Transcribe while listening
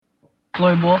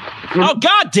Floyd Wolf. Oh,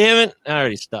 God damn it. I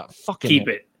already stopped. Fucking Keep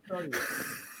it.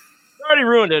 Already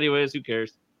ruined anyways. Who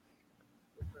cares?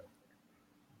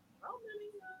 Oh,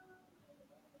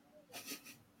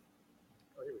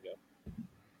 here we go.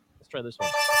 Let's try this one.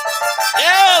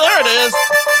 Yeah, there it is.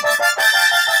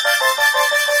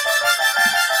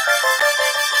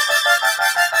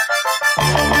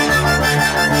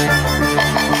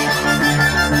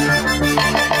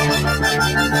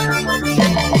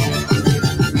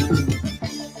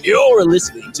 You're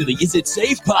listening to the Is It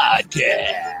Safe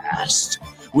podcast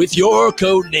with your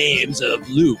code names of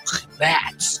Luke,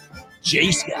 Matt,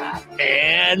 J. Scott,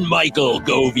 and Michael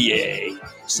Govier.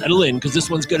 Settle in, because this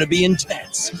one's going to be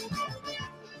intense.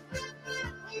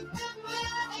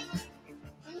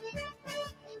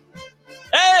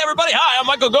 Hey, everybody. Hi, I'm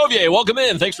Michael Govier. Welcome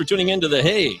in. Thanks for tuning in to the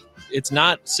Hey, It's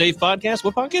Not Safe podcast.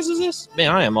 What podcast is this?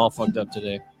 Man, I am all fucked up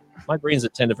today. My brain's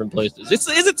at 10 different places. It's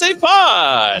the Is It Safe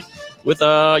pod with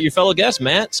your fellow guests,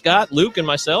 Matt, Scott, Luke, and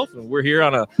myself. And we're here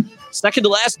on a second to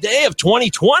last day of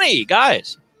 2020.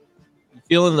 Guys, you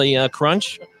feeling the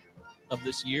crunch of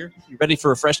this year? You ready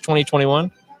for a fresh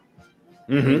 2021?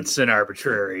 Mm-hmm. It's an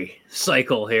arbitrary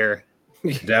cycle here.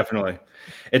 Definitely.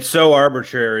 It's so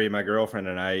arbitrary. My girlfriend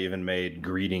and I even made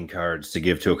greeting cards to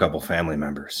give to a couple family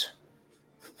members.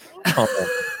 Oh,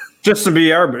 Just to be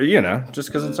just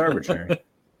because it's arbitrary.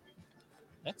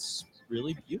 that's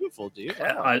really beautiful, dude.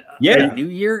 Yeah. A New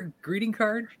Year greeting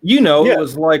card? It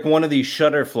was like one of these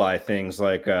Shutterfly things,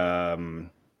 like, a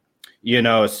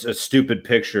stupid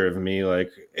picture of me,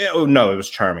 like, it was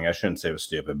charming. I shouldn't say it was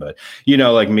stupid, but,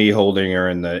 like me holding her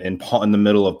in the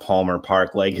middle of Palmer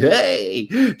Park, like, hey,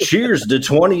 cheers to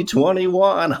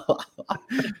 2021.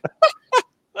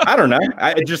 I don't know.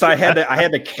 I had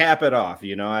to cap it off.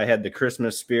 I had the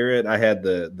Christmas spirit. I had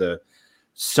the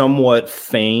somewhat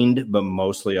feigned but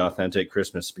mostly authentic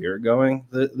Christmas spirit going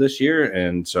this year,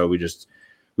 and so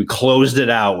we closed it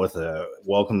out with a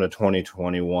welcome to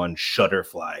 2021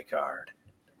 Shutterfly card.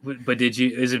 But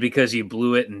is it because you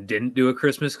blew it and didn't do a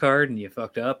Christmas card and you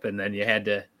fucked up and then you're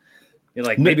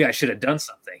like, maybe I should have done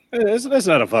something? That's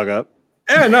not a fuck up.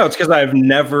 Yeah, no, it's because I've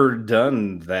never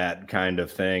done that kind of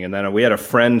thing. And then we had a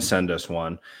friend send us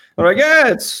one. I'm like,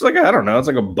 it's like, I don't know, it's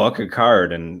like $1 a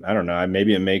card. And I don't know,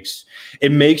 maybe it makes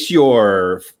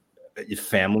your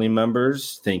family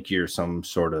members think you're some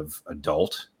sort of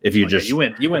adult. If you you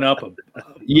went up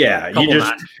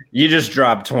you just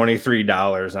dropped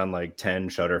 $23 on like 10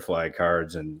 Shutterfly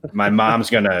cards, and my mom's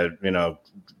gonna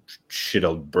shit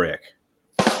a brick.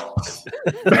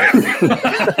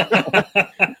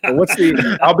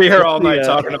 I'll be here all night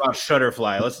talking about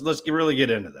Shutterfly. Let's really get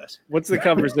into this. What's the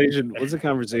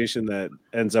conversation that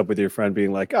ends up with your friend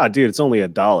being like, "Ah, dude, it's only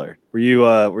 $1." Were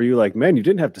you like, "Man, you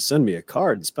didn't have to send me a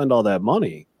card and spend all that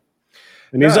money"?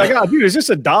 And he's like, "Oh, dude, it's just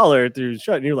 $1 through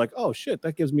shut." And you're like, "Oh shit,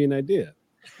 that gives me an idea."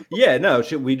 Yeah, no,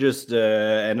 we just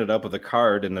ended up with a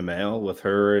card in the mail with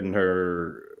her and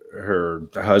her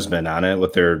husband on it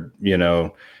with their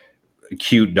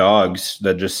cute dogs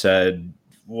that just said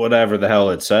whatever the hell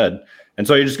it said. And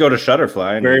so you just go to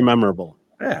Shutterfly and very memorable.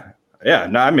 Yeah.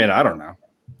 No, I mean, I don't know.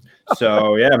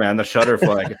 So yeah, man, the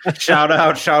Shutterfly. shout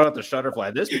out to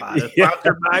Shutterfly. This pod is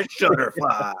sponsored by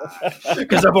Shutterfly.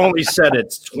 Because I've only said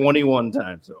it 21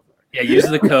 times so far. Yeah, use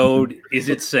the code Is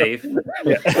It Safe for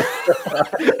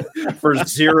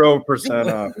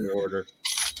 0% off your order.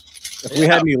 If we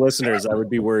had any listeners, I would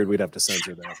be worried we'd have to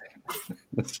censor that.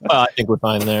 Well, I think we're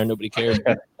fine there. Nobody cares.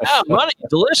 Money,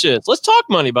 delicious. Let's talk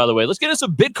money, by the way. Let's get into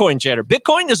some Bitcoin chatter.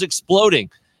 Bitcoin is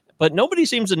exploding, but nobody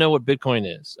seems to know what Bitcoin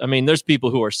is. I mean, there's people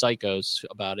who are psychos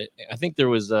about it. I think there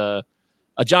was a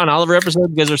John Oliver episode.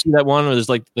 You guys ever see that one where there's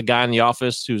like the guy in the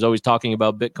office who's always talking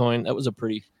about Bitcoin? That was a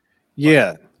pretty...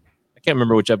 Yeah. I can't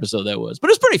remember which episode that was,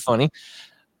 but it's pretty funny.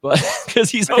 But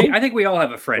because I think we all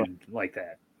have a friend like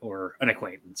that or an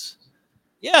acquaintance.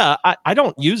 Yeah, I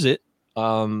don't use it.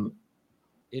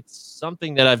 It's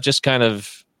something that I've just kind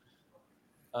of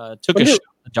took a shot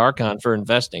in the dark on for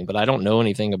investing, but I don't know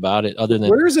anything about it other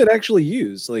than... Where is it actually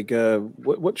used? Like,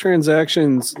 what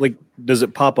transactions, like, does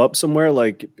it pop up somewhere?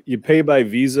 Like, you pay by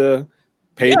Visa,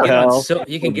 PayPal?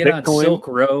 You can get on Silk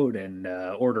Road and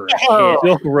order a kit.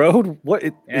 Silk Road? What?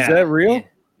 Is that real? Yeah.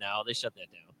 No, they shut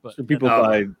that down. But so people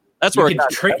buy... That's where you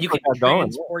can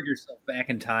transport yourself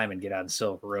back in time and get on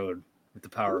Silk Road with the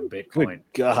power of Bitcoin.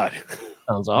 Good God.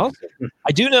 Sounds awesome.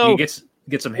 I do know. You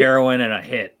get some heroin and a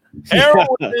hit. Heroin.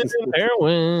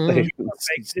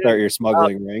 Start your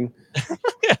smuggling ring.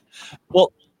 Yeah.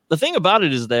 Well, the thing about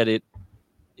it is that it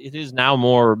is now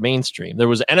more mainstream. There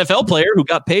was an NFL player who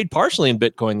got paid partially in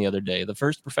Bitcoin the other day, the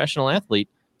first professional athlete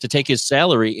to take his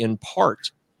salary in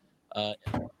part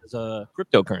as a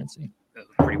cryptocurrency.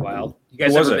 pretty wild. You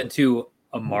guys What was ever it? been to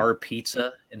Amar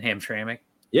Pizza in Hamtramck?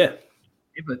 Yeah,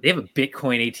 They have a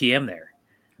Bitcoin ATM there.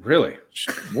 really.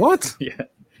 What? Yeah.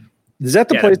 Is that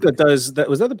the Yeah. place that does that?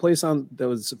 Was that the place on that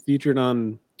was featured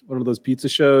on one of those pizza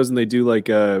shows, and they do like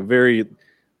a very,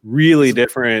 really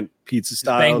different pizza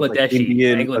style, like Bangladeshi-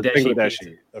 Indian, Bangladeshi Bangladeshi.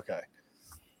 pizza. Okay.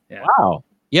 Yeah. Wow.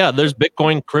 Yeah, there's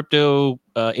Bitcoin crypto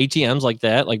ATMs like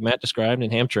that, like Matt described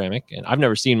in Hamtramck, and I've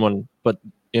never seen one, but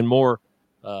in more,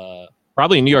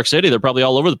 probably in New York City, they're probably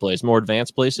all over the place. More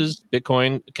advanced places,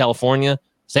 Bitcoin, California,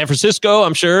 San Francisco,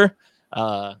 I'm sure.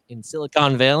 In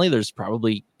Silicon Valley, there's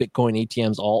probably Bitcoin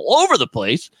ATMs all over the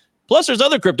place. Plus, there's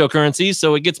other cryptocurrencies,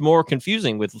 so it gets more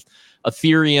confusing with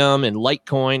Ethereum and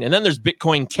Litecoin, and then there's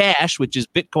Bitcoin Cash, which is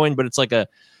Bitcoin, but it's like a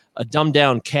dumbed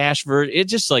down cash version. It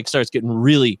just like starts getting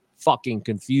really fucking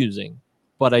confusing.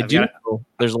 But I do know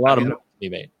there's a lot of money to be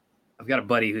made. I've got a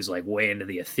buddy who's like way into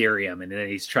the Ethereum, and then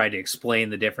he's tried to explain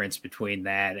the difference between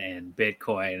that and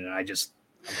Bitcoin, and I'm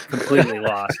completely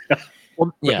lost.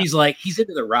 Well, But yeah, he's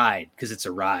into the ride because it's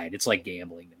a ride. It's like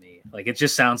gambling to me. Like it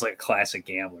just sounds like a classic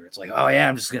gambler. It's like, oh yeah,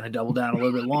 I'm just gonna double down a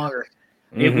little bit longer.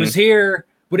 It was here,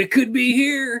 but it could be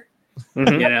here.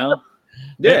 Mhm. You know?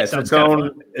 Yeah, it's Sounds its kinda own.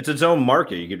 fun. It's its own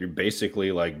market. You're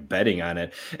basically like betting on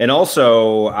it. And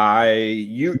also,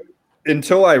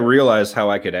 until I realized how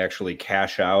I could actually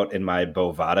cash out in my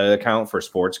Bovada account for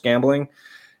sports gambling,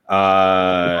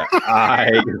 I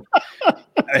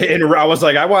was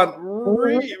like, I want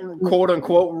quote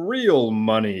unquote real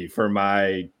money for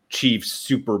my Chiefs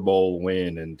Super Bowl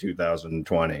win in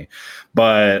 2020.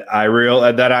 But I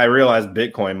realized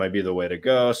Bitcoin might be the way to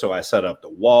go. So I set up the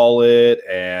wallet,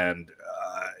 and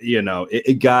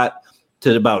it got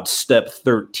to about step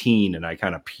 13, and I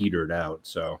kind of petered out.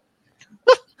 So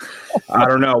I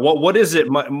don't know what is it,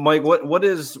 Mike? What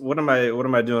am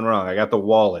I doing wrong? I got the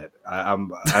wallet. I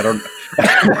don't.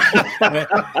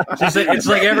 It's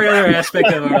like every other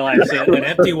aspect of our life. So an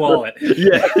empty wallet.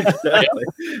 Yeah, exactly.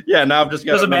 Yeah, now I've just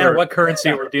got. Doesn't matter what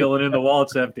currency we're dealing in. The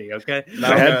wallet's empty. Okay.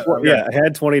 Now I had I've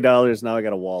got $20. Now I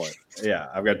got a wallet. Yeah,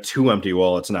 I've got 2 empty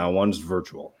wallets now. One's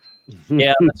virtual.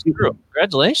 yeah, that's true.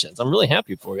 Congratulations. I'm really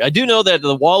happy for you. I do know that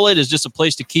the wallet is just a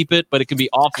place to keep it, but it can be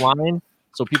offline,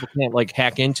 so people can't like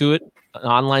hack into it.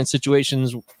 Online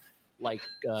situations like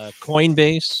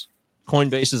Coinbase.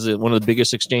 Coinbase is one of the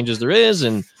biggest exchanges there is,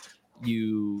 and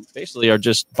you basically are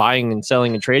just buying and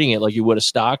selling and trading it like you would a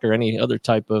stock or any other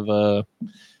type of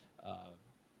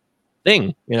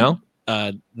thing.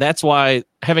 That's why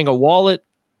having a wallet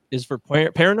is for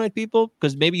paranoid people,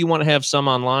 because maybe you want to have some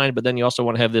online, but then you also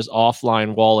want to have this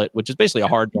offline wallet, which is basically a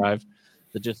hard drive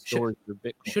that just stores your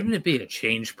Bitcoin. Shouldn't it be a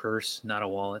change purse, not a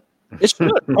wallet? It should.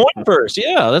 Coin purse.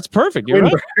 Yeah, that's perfect. You're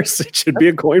Coin right. purse. It should be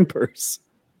a coin purse.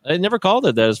 I never called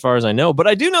it that as far as I know, but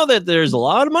I do know that there's a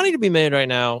lot of money to be made right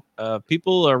now.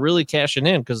 People are really cashing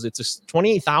in because it's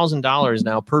 $28,000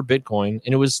 now per Bitcoin,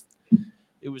 and it was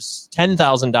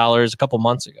 $10,000 a couple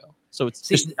months ago. So it's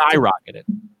just skyrocketed.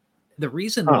 The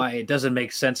reason why it doesn't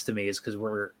make sense to me is because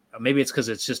maybe it's because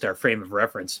it's just our frame of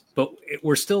reference, but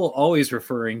we're still always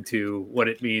referring to what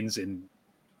it means in,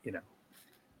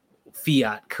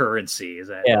 fiat currency.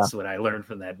 That's what I learned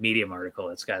from that Medium article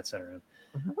that Scott sent around.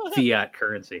 Fiat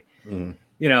currency, and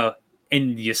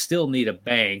you still need a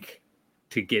bank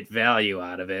to get value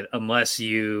out of it, unless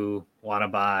you want to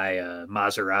buy a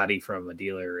Maserati from a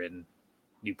dealer in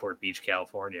Newport Beach,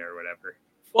 California, or whatever.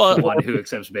 Well, The one who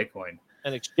accepts Bitcoin.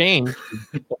 an exchange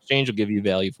will give you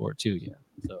value for it too. Yeah.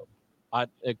 So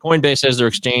Coinbase has their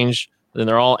exchange, then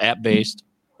they're all app based,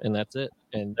 and that's it.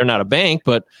 And they're not a bank,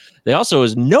 but they also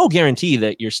is no guarantee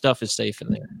that your stuff is safe in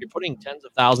there. You're putting tens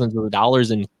of thousands of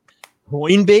dollars in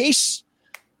Coinbase.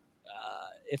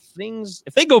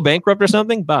 If they go bankrupt or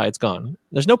something, it's gone.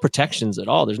 There's no protections at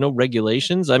all. There's no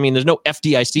regulations. I mean, there's no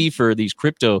FDIC for these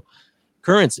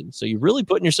cryptocurrencies. So you're really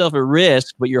putting yourself at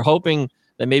risk, but you're hoping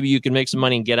that maybe you can make some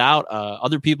money and get out.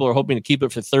 Other people are hoping to keep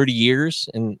it for 30 years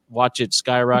and watch it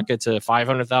skyrocket to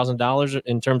 $500,000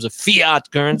 in terms of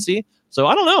fiat currency. So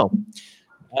I don't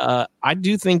know. I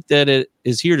do think that it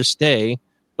is here to stay,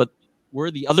 but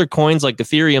where the other coins like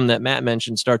Ethereum that Matt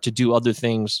mentioned start to do other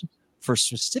things for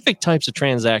specific types of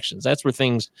transactions, that's where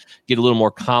things get a little more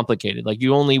complicated. Like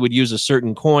you only would use a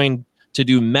certain coin to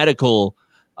do medical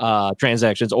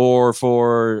transactions or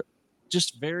for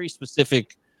just very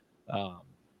specific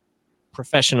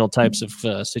professional types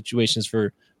of situations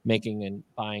for making and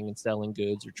buying and selling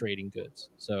goods or trading goods.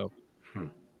 So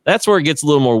that's where it gets a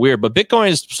little more weird. But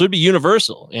Bitcoin should be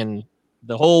universal, and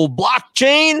the whole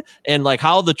blockchain and like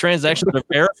how the transactions are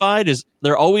verified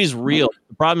they're always real.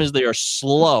 The problem is they are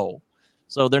slow,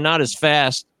 so they're not as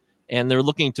fast and they're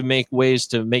looking to make ways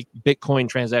to make Bitcoin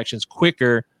transactions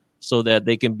quicker so that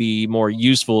they can be more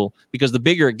useful, because the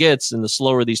bigger it gets and the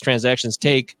slower these transactions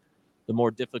take, the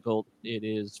more difficult it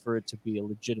is for it to be a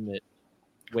legitimate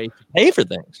way to pay for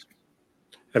things.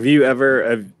 Have you ever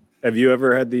had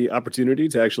the opportunity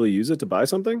to actually use it to buy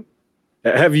something?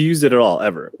 Have you used it at all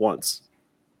ever once?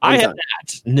 I have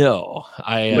not. No,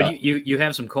 But you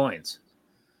have some coins.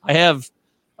 I have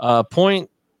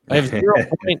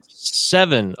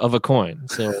 0.7 of a coin,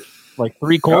 so like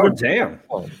 3 quarters. Oh, damn.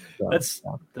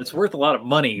 That's worth a lot of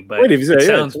money, but Wait, if you say, it yeah,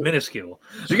 sounds minuscule.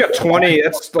 So you got 20.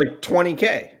 That's like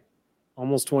 20K.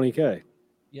 Almost 20K.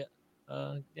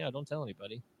 Yeah, don't tell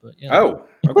anybody. But yeah. Oh,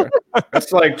 okay.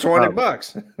 That's like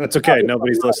 $20. That's okay.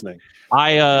 Nobody's listening.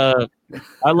 I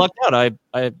lucked out.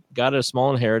 I got a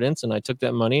small inheritance, and I took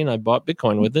that money and I bought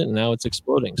Bitcoin with it, and now it's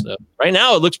exploding. So right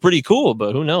now it looks pretty cool,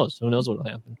 but who knows? Who knows what will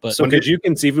happen? But So could you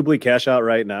conceivably cash out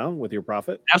right now with your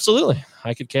profit? absolutely,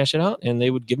 I could cash it out, and they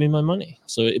would give me my money.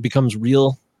 So it becomes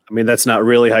real. I mean, that's not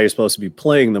really how you're supposed to be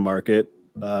playing the market,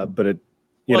 but it,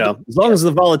 Well, as long as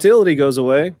the volatility goes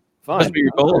away, fine. That's what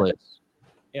your goal is.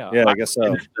 Yeah, I guess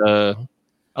so.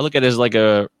 I look at it as like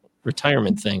a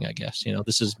retirement thing. I guess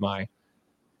this is my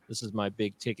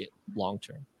big ticket long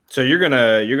term. So you're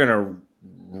gonna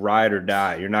ride or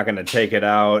die. You're not gonna take it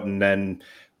out and then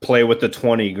play with the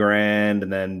 20 grand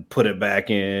and then put it back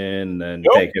in and then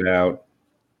take it out.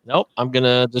 Nope, I'm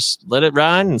gonna just let it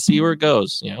ride and see where it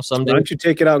goes. Someday. Why don't you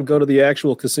take it out and go to the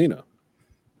actual casino?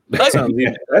 That sounds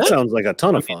like a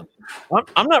ton of fun.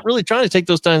 I'm not really trying to take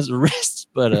those kinds of risks,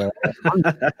 but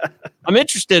I'm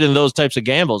interested in those types of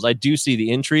gambles. I do see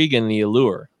the intrigue and the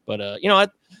allure, but I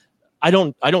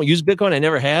don't use Bitcoin. I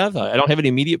never have. I don't have any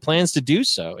immediate plans to do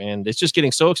so, and it's just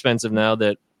getting so expensive now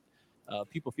that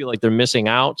people feel like they're missing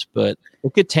out. But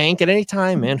it could tank at any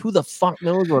time, man. Who the fuck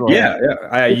knows what? Yeah. The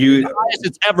highest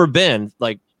it's ever been,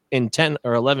 like in 10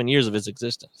 or 11 years of its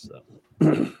existence. So.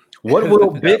 What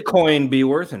will Bitcoin be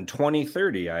worth in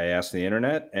 2030? I asked the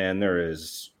internet, and there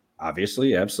is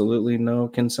obviously absolutely no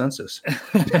consensus.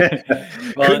 Could be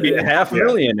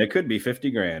 $500,000. It could be 50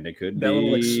 grand. It could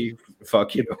be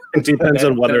fuck you. It depends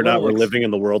on whether or not we're living in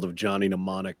the world of Johnny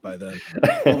Mnemonic by then.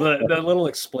 Well, the little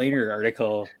explainer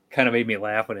article kind of made me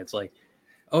laugh when it's like,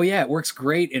 oh yeah, it works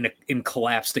great in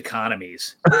collapsed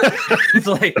economies. It's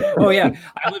like, oh yeah,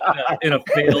 I live in a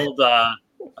failed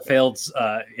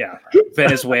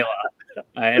Venezuela,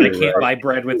 and I can't buy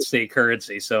bread with state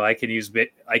currency, so I can use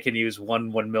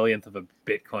 1/millionth of a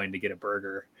Bitcoin to get a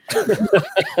burger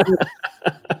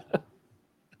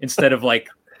instead of like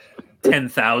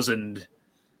 10,000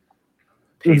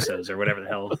 pesos or whatever the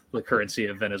hell the currency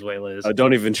of Venezuela is.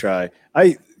 Don't even try.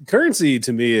 Currency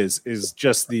to me is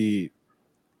just I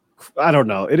don't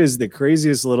know. It is the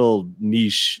craziest little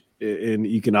niche in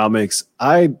economics.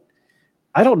 I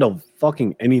don't know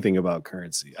fucking anything about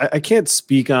currency. I can't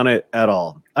speak on it at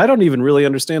all. I don't even really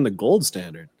understand the gold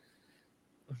standard.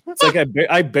 It's like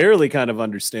I barely kind of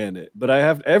understand it, but I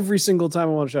have every single time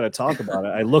I want to try to talk about it,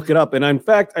 I look it up. And in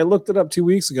fact, I looked it up 2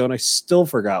 weeks ago and I still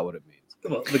forgot what it means.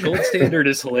 Well, the gold standard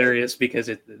is hilarious because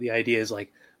the idea is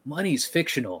like money's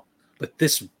fictional, but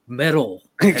this metal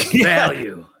has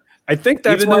value. I think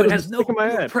that's even why though it has no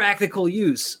my practical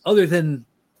use other than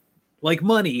like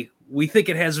money. We think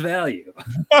it has value.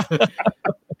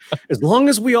 As long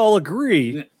as we all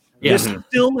agree, Yeah. it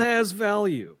still has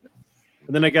value.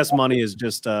 And then I guess money is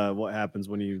just what happens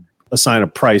when you assign a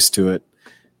price to it,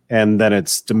 and then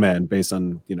it's demand based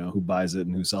on who buys it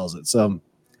and who sells it. So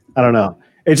I don't know.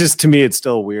 It just, to me, it's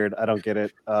still weird. I don't get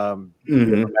it. A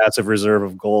massive reserve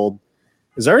of gold.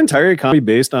 Is our entire economy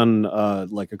based on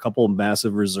like a couple of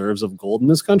massive reserves of gold in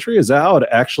this country? Is that how it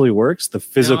actually works? The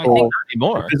physical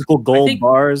gold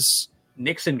bars.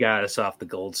 Nixon got us off the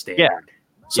gold standard. Yeah.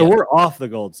 So we're off the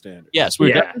gold standard. Yes,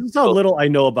 That's how little I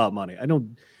know about money.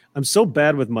 I'm so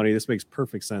bad with money. This makes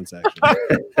perfect sense, actually.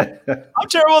 I'm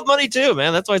terrible with money too,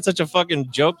 man. That's why it's such a fucking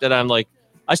joke that I'm like,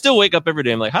 I still wake up every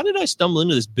day. I'm like, how did I stumble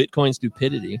into this Bitcoin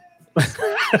stupidity? I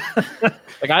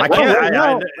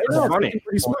can't. It's funny.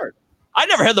 Pretty smart. I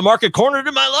never had the market cornered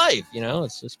in my life.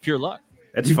 It's just pure luck.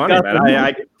 It's funny,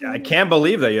 man. I can't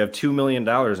believe that you have $2 million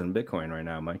in Bitcoin right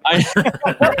now, Mike.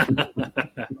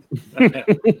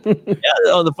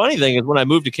 The funny thing is when I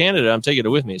moved to Canada, I'm taking it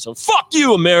with me. So fuck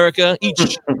you, America.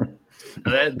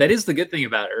 That is the good thing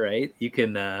about it, right? You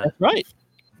can. That's right.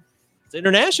 It's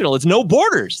international. It's no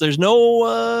borders. There's no.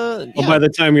 Well, by the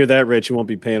time you're that rich, you won't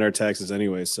be paying our taxes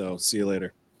anyway. So see you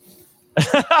later.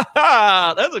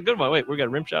 That's a good one. Wait, we got a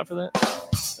rim shot for that?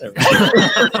 There we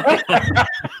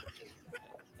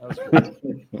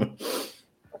go.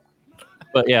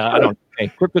 But yeah, I don't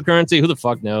Hey, cryptocurrency, who the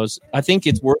fuck knows? I think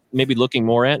it's worth maybe looking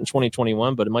more at in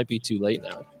 2021, but it might be too late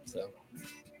now. So.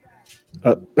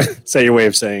 Say your way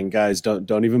of saying, guys,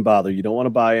 don't even bother. You don't want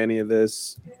to buy any of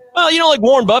this. Well, like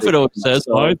Warren Buffett always says,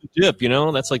 buy the dip.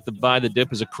 That's like the buy the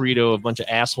dip is a credo of a bunch of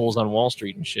assholes on Wall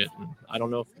Street and shit. And I don't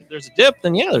know if there's a dip,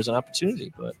 then yeah, there's an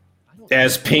opportunity. But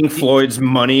as Pink Floyd's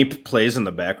Money plays in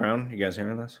the background, you guys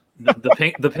hearing this?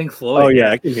 The Pink Floyd. Oh yeah,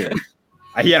 I can hear it.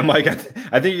 Yeah, Mike,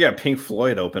 I think you got Pink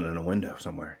Floyd open in a window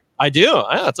somewhere. I do.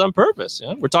 Yeah, it's on purpose.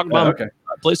 Yeah, we're talking about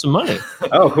play some money.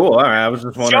 Oh, cool. All right. I was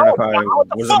just wondering if I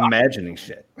was imagining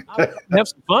shit. Have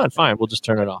some fun. Fine. We'll just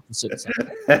turn it off and sit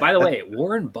aside. By the way,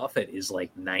 Warren Buffett is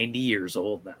like 90 years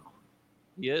old now.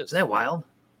 He is. Isn't that wild?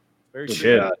 Very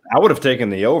shit. I would have taken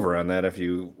the over on that if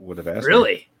you would have asked.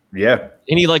 Really? Me. Yeah.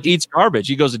 And he eats garbage.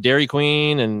 He goes to Dairy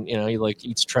Queen and he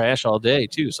eats trash all day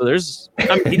too. So there's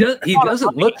he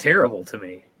doesn't look terrible to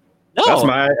me.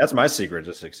 No. That's my secret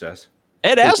to success.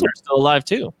 Ed Asner's still alive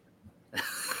too.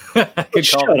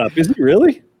 Shut up! Is he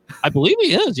really? I believe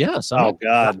he is. Yes. Oh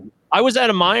God! I was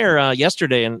at a Meijer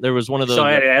yesterday, and there was one of those. Saw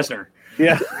Ed Asner.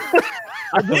 Yeah,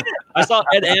 I saw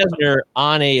Ed Asner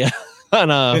on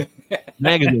a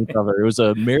magazine cover. It was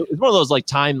one of those like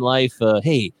Time Life.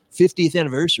 Hey, 50th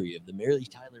anniversary of the Mary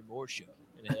Tyler Moore Show.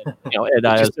 And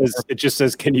it just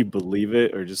says, "Can you believe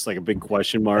it?" or just like a big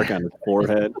question mark on his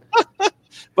forehead.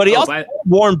 But he also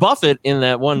Warren Buffett in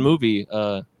that one movie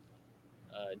in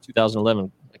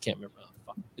 2011. I can't remember.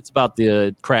 It's about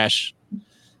the crash.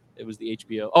 It was the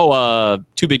HBO.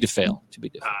 Too Big to Fail. Too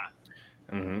Big to Fail.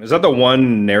 Mm-hmm. Is that the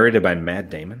one narrated by Matt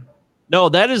Damon? No,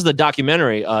 that is the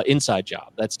documentary Inside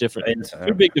Job. That's different.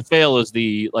 Too Big to Fail is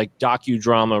the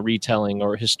docudrama retelling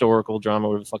or historical drama,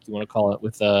 whatever the fuck you want to call it,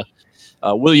 with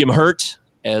William Hurt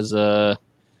as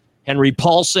Henry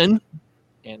Paulson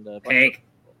and Hank.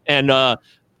 And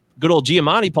good old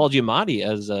Paul Giamatti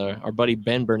as our buddy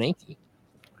Ben Bernanke.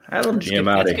 I love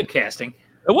Giamatti. That's good casting.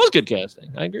 It was good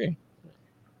casting. I agree.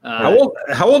 How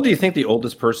old do you think the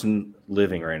oldest person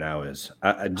living right now is?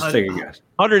 I just take a guess.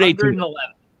 118.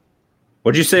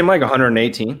 What'd you say, Mike?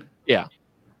 118? Yeah.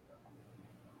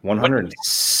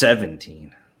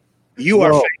 117. You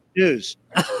are fake news.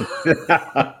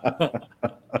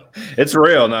 It's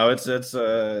real. No, it's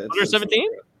 117?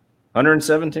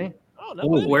 117? Oh,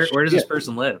 no. Where does this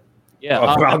person live? Yeah.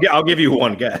 I'll give you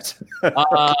one guess.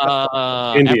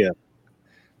 India.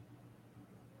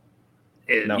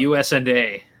 No. US and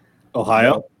A.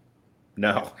 Ohio?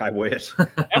 No, I wish.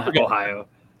 Ohio.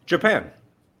 Japan.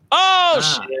 Oh,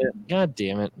 shit. God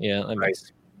damn it. Yeah.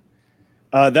 Nice.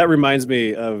 That reminds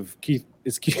me of Keith.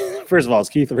 First of all, is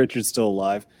Keith Richards still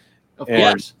alive? Of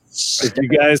course.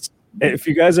 If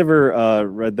you guys ever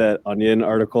read that Onion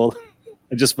article,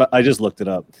 I just looked it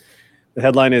up. The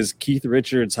headline is Keith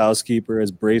Richards' housekeeper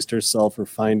has braced herself for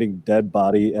finding dead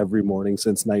body every morning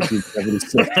since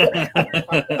 1976.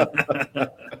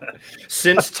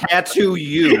 Since Tattoo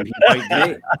You, he might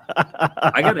be.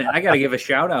 I gotta give a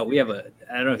shout out. We have I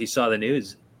don't know if you saw the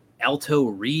news. Alto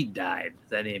Reed died.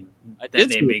 That name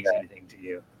means anything to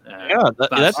you. Bob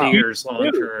Seger's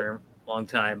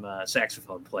long-time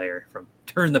saxophone player from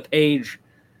Turn the Page,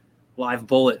 Live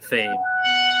Bullet fame.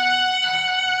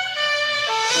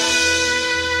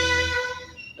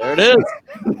 There it is.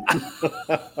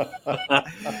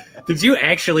 Did you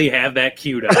actually have that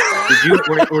queued up?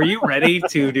 Were you ready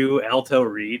to do Alto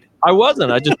Reed? I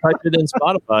wasn't. I just typed it in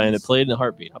Spotify and it played in a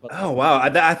heartbeat. How about that? Oh, wow.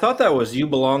 I thought that was You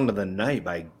Belong to the Night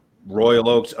by Royal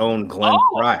Oak's own Glenn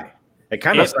Fry. It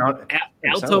kind of sounds.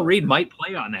 Alto Reed might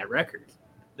play on that record.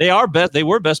 They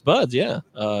were best buds, yeah.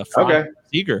 Okay.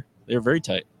 Seeger. They're very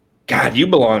tight. God, You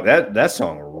Belong. That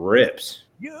song rips.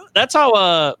 Yeah. That's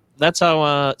how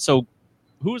so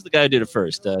who was the guy who did it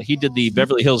first? He did the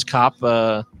Beverly Hills Cop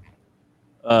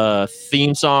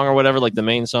theme song or whatever, like the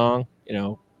main song.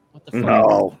 What the fuck?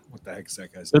 No. What the heck's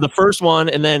that guy's name? So the first one,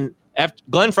 and then after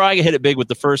Glenn Fry hit it big with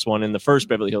the first one in the first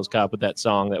Beverly Hills Cop with that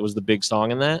song. That was the big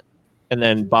song in that. And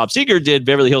then Bob Seger did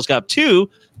Beverly Hills Cop 2.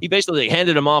 He basically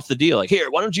handed him off the deal. Like,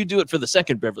 here, why don't you do it for the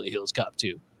second Beverly Hills Cop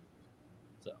 2?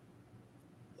 So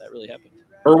that really happened.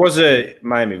 Or was it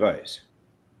Miami Vice?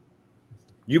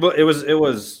 It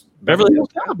was Beverly Hills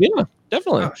Cop, yeah,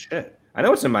 definitely. Oh shit! I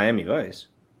know it's in Miami Vice.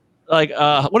 Like,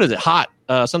 what is it? Hot,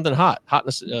 something hot,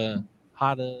 hotness,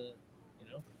 hot.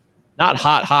 Not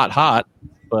hot,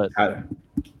 but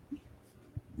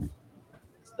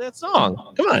it's that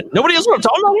song. Come on, nobody else what I'm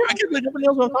talking about here. I can't believe nobody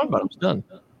else what I'm talking about.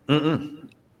 I'm done.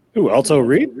 Who? Alto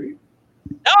Reed?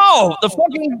 No, the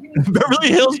fucking Beverly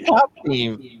Hills Cop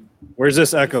theme. Where's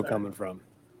this echo coming from?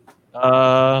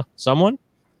 Someone,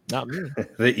 not me.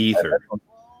 The ether.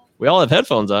 We all have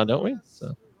headphones on, don't we?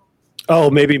 So. Oh,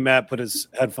 maybe Matt put his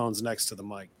headphones next to the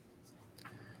mic.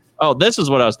 Oh, this is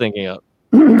what I was thinking of.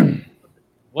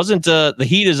 Wasn't The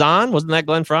Heat Is On? Wasn't that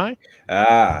Glenn Frey?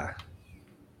 Ah.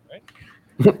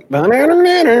 Am I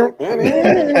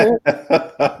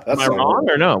wrong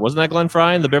or no? Wasn't that Glenn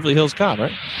Frey in the Beverly Hills Cop,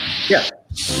 right? Yeah.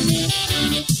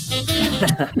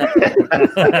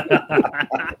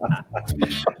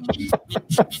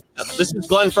 This is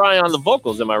Glenn Frey on the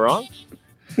vocals. Am I wrong?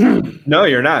 No,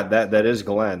 you're not. That is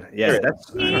Glenn. Yeah,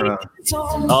 that's. I don't know.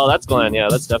 Oh, that's Glenn. Yeah,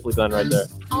 that's definitely Glenn right there.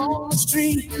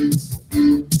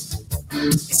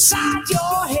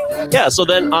 Yeah. So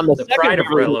then on the second pride of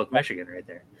Beverly- Royal Oak, Michigan, right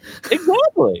there.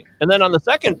 Exactly. And then on the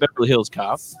second Beverly Hills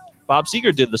Cop, Bob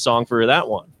Seger did the song for that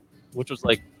one, which was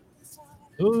like,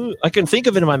 ooh, I can think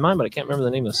of it in my mind, but I can't remember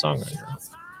the name of the song right now.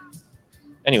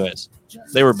 Anyways,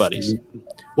 they were buddies.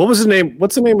 What was the name?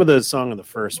 What's the name of the song of the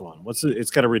first one? It's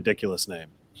got a ridiculous name.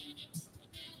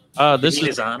 This Heat is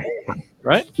Is On.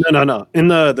 right. No. In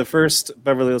the first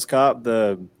Beverly Hills Cop,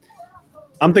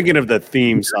 I'm thinking of the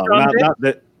theme song, not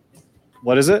the.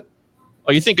 What is it?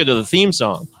 Oh, you thinking of the theme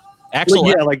song? Axel.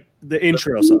 Yeah, like the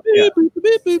intro song. Yeah,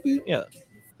 Yeah.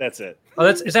 that's it. Oh,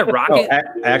 is that Oh, Rocket?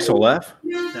 Axel F.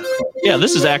 Yeah,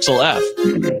 this is Axel F.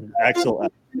 Axel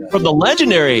F. From the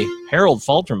legendary Harold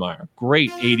Faltermeyer.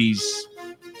 Great 80s.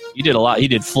 He did a lot. He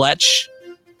did Fletch.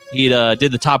 He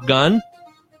did the Top Gun.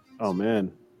 Oh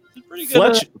man, Pretty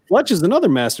good. Fletch is another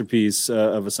masterpiece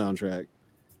of a soundtrack.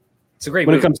 It's a great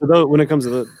When movie. it comes to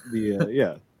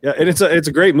the yeah, and it's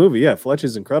a great movie. Yeah, Fletch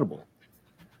is incredible.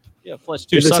 Yeah, Fletch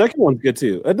too. The second one's good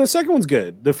too. The second one's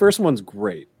good. The first one's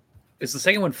great. Is the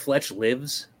second one Fletch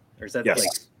Lives? Or is that Yes. like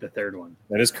the third one?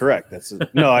 That is correct.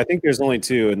 No, I think there's only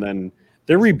two, and then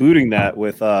they're rebooting that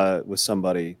with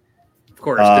somebody. Of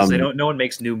course, because no one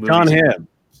makes new movies.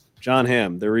 John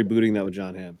Hamm. They're rebooting that with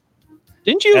John Hamm.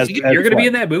 Didn't you? You're going to be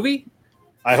in that movie?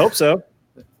 I hope so.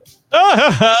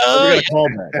 Oh, We're gonna call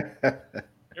that.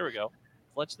 here we go.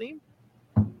 Fletch theme.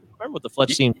 Remember what the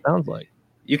Fletch theme sounds like?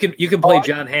 You can play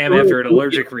John Hamm after an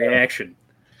allergic reaction.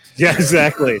 Yeah,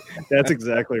 exactly. That's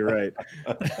exactly right.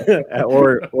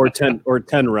 or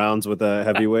 10 rounds with a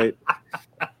heavyweight.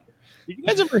 Did you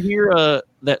guys ever hear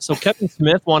that? So Kevin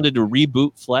Smith wanted to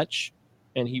reboot Fletch,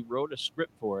 and he wrote a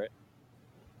script for it,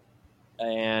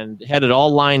 and had it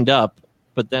all lined up,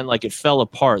 but then like it fell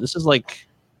apart. This is like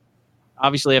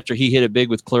obviously after he hit it big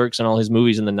with Clerks and all his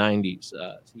movies in the 90s.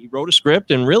 He wrote a script,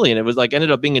 and it was like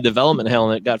ended up being a development hell,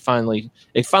 and it finally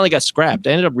got scrapped.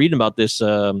 I ended up reading about this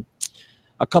a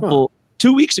couple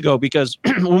 2 weeks ago, because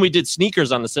when we did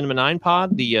Sneakers on the Cinema 9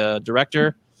 pod, the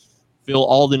director Phil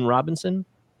Alden Robinson,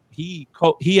 he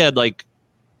had like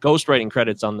ghostwriting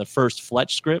credits on the first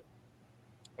Fletch script,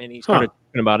 and he started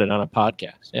talking about it on a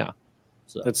podcast. Yeah,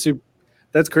 so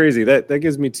That's crazy. That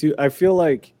gives me I feel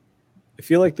like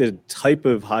the type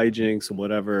of hijinks and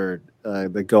whatever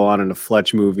that go on in a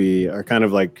Fletch movie are kind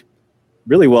of like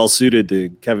really well suited to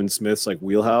Kevin Smith's like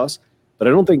wheelhouse, but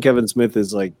I don't think Kevin Smith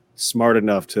is like smart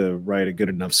enough to write a good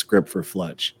enough script for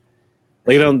Fletch.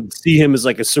 Like, I don't see him as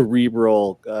like a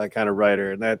cerebral kind of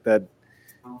writer, and that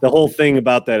the whole thing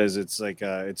about that is it's like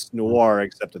it's noir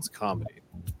except it's comedy.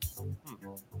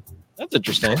 that's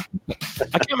interesting. I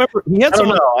can't remember. He had I don't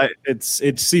some. know.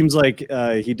 It seems like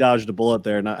he dodged a bullet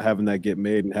there, not having that get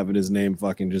made and having his name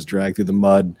fucking just dragged through the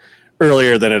mud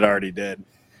earlier than it already did.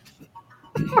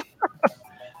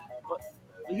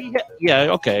 Yeah,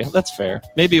 okay, that's fair.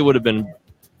 Maybe it would have been.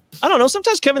 I don't know.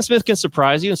 Sometimes Kevin Smith can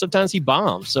surprise you, and sometimes he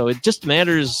bombs. So it just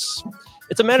matters.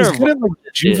 It's a matter He's of good at like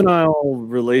juvenile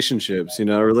relationships,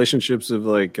 relationships of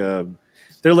like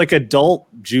they're like adult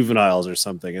juveniles or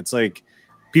something. It's like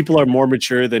people are more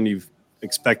mature than you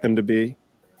expect them to be.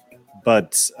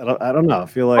 But I don't know. I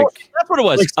feel like that's what it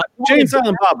was. Jay and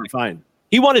Silent Bob are fine.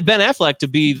 He wanted Ben Affleck to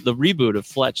be the reboot of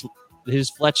Fletch, his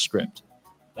Fletch script.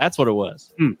 That's what it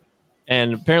was.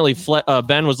 And apparently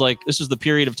Ben was like, this is the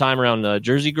period of time around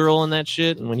Jersey Girl and that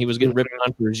shit, and when he was getting ripped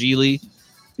on for Geely.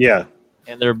 Yeah.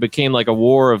 And there became like a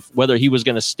war of whether he was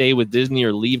going to stay with Disney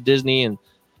or leave Disney, and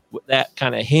that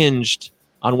kind of hinged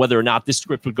on whether or not this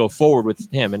script would go forward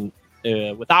with him. And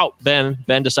without Ben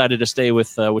decided to stay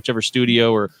with whichever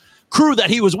studio or crew that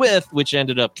he was with, which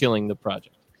ended up killing the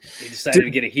project. He decided to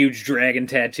get a huge dragon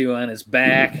tattoo on his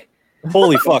back.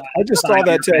 Holy fuck. I just saw that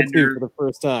Tiger tattoo Bender. for the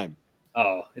first time.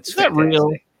 Oh, it's Is that real?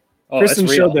 fantastic. Oh, Kristen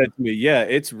it's real. showed that to me. Yeah,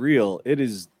 it's real.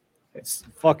 It's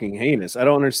fucking heinous. I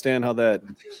don't understand how that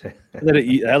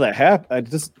happened. It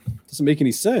just doesn't make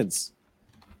any sense.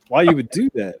 Why you would do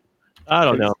that? I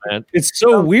don't know, man. It's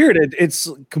so weird. It's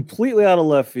completely out of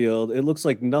left field. It looks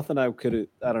like nothing I don't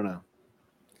know.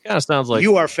 Kind of sounds like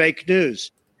You are fake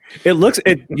news. It looks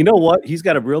it. You know what? He's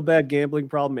got a real bad gambling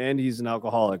problem, and he's an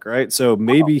alcoholic, right? So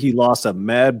maybe he lost a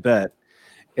mad bet,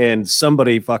 and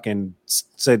somebody fucking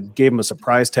gave him a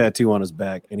surprise tattoo on his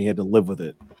back, and he had to live with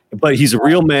it. But he's a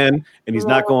real man, and he's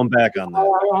not going back on that.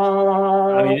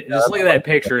 I mean, just look at that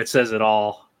picture. It says it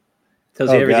all. It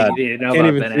tells you everything you need to know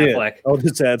about Ben Affleck. Oh,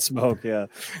 the sad smoke, yeah.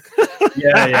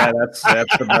 Yeah, that's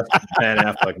the best Ben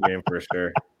Affleck name for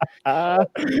sure.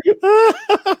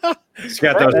 He's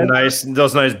got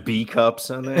those nice B cups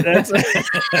on there.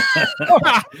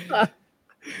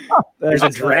 There's a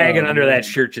dragon under that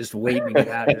shirt just waiting to get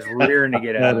out, just rearing to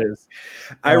get out.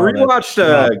 I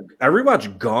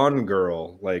rewatched Gone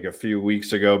Girl like a few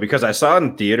weeks ago because I saw it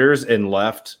in theaters and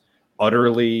left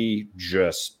utterly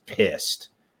just pissed.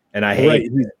 And I hate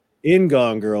in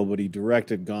Gone Girl, but he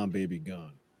directed Gone Baby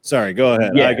Gone. Sorry, go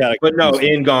ahead. Yeah,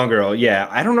 in Gone Girl, yeah.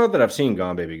 I don't know that I've seen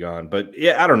Gone Baby Gone, but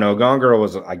yeah, I don't know. Gone Girl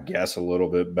was, I guess, a little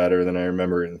bit better than I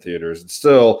remember it in theaters. It's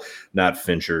still not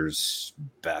Fincher's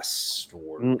best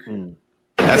work. Mm-mm.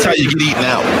 That's how you get eaten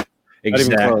out.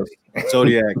 Exactly.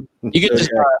 Zodiac. You get this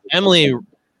Emily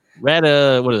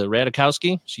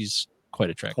Ratajkowski. She's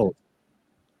quite attractive.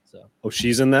 Oh,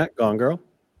 she's in that Gone Girl.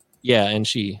 Yeah, and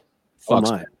she fucks.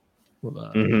 Oh my.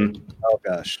 Oh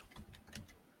gosh.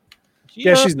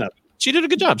 She's not. She did a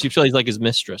good job. She plays like his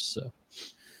mistress, so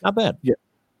not bad. Yeah,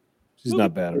 she's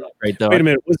not bad at all. Right though. Wait a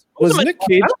minute. Was Nick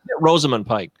Cage? Rosamund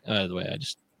Pike. By the way, I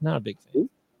just not a big fan.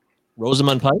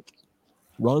 Rosamund Pike.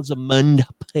 Rosamund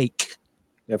Pike.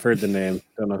 Yeah, I've heard the name.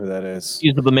 Don't know who that is.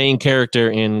 She's the main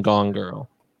character in Gone Girl.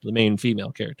 The main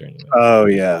female character, anyway. Oh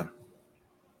yeah,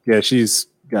 yeah. She's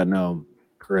got no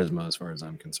charisma as far as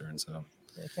I'm concerned. So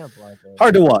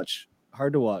hard to watch.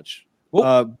 Hard to watch.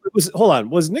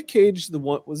 Was Nick Cage the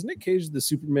one? Was Nick Cage the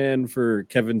Superman for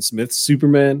Kevin Smith's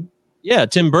Superman? Yeah,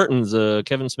 Tim Burton's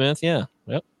Kevin Smith. Yeah,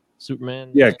 yep,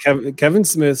 Superman. Yeah, Kevin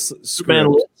Smith's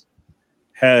Superman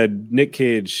had Nick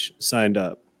Cage signed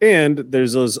up, and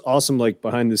there's those awesome like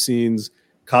behind the scenes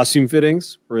costume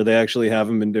fittings where they actually have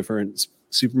him in different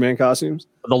Superman costumes.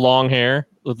 The long hair.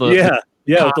 With the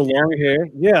with the long hair.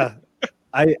 Yeah,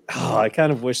 I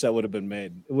kind of wish that would have been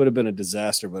made. It would have been a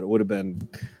disaster, but it would have been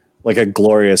like a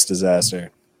glorious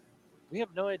disaster. We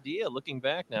have no idea. Looking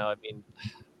back now, I mean,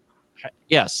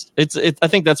 yes, it's. I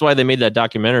think that's why they made that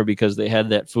documentary, because they had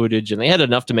that footage and they had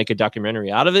enough to make a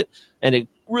documentary out of it, and it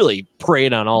really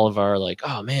preyed on all of our like,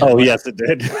 oh man. Oh yes, it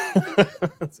did.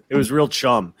 It was real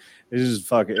chum. It was just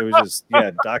fucking. It was just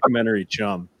documentary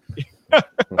chum.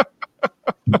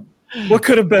 What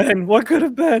could have been? What could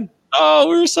have been? Oh,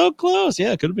 we were so close.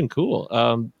 Yeah, it could have been cool.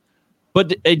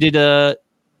 But they did.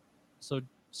 So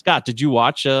Scott, did you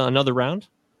watch another round?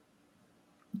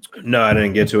 No, I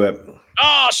didn't get to it.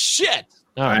 Oh shit!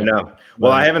 I know.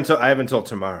 Well, I have until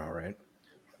tomorrow, right?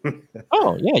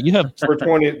 Oh yeah, you have for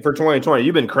 2020.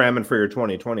 You've been cramming for your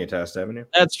 2020 test, haven't you?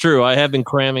 That's true. I have been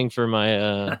cramming for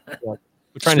my.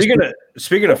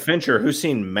 Speaking of Fincher, who's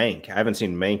seen Mank? I haven't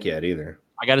seen Mank yet either.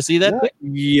 I got to see that.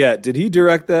 Yeah, did he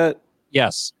direct that?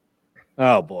 Yes.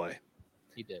 Oh boy,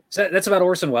 he did. That's about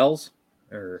Orson Welles.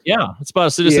 Yeah, it's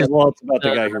about Citizen. Yeah, well, it's about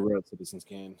the guy who wrote Citizen's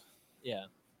Kane. Yeah,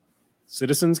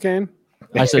 Citizen's Kane.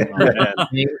 I said,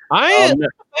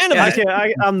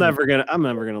 I'm never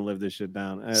gonna live this shit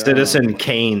down. Citizen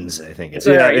Kane's, I think it's.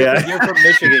 Yeah. You're from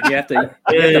Michigan.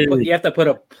 You have to put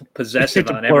a possessive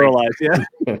on everything.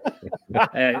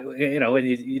 Yeah. When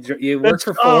you work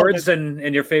for Ford's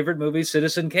and your favorite movie,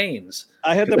 Citizen Kane's.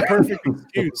 I had the perfect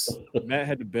excuse. Matt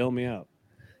had to bail me out.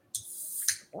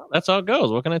 Well, that's how it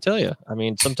goes. What can I tell you? I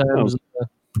mean, sometimes.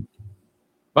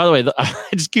 By the way, I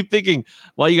just keep thinking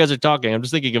while you guys are talking, I'm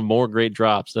just thinking of more great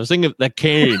drops. I was thinking of that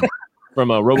Kane from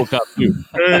RoboCop 2.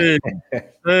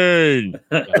 Kane.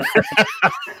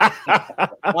 A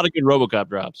lot of good RoboCop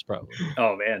drops, probably.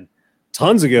 Oh man,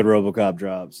 tons of good RoboCop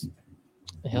drops.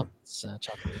 Yep.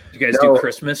 You guys do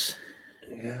Christmas?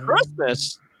 Yeah.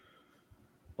 Christmas.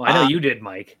 Well, I know you did,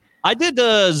 Mike. I did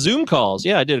Zoom calls.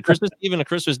 Yeah, I did a Christmas Eve and a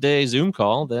Christmas Day Zoom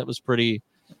call. That was pretty.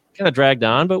 Kind of dragged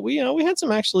on, but we had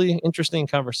some actually interesting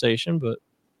conversation, but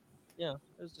yeah,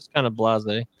 it was just kind of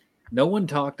blasé. No one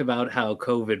talked about how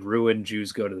COVID ruined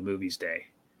Jews go to the movies day.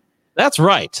 That's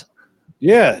right.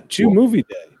 Yeah, Jew movie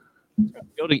day.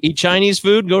 Go to eat Chinese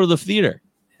food, go to the theater.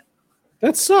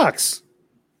 That sucks.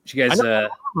 Did you guys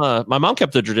my mom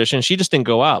kept the tradition. She just didn't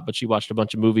go out, but she watched a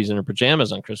bunch of movies in her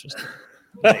pajamas on Christmas Day.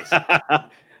 Nice.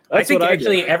 I think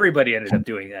actually everybody ended up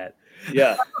doing that.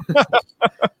 Yeah.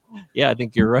 Yeah, I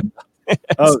think you're right.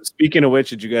 Oh, speaking of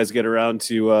which, did you guys get around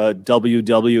to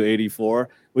WW84,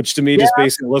 which to me just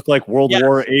basically looked like World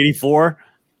War 84?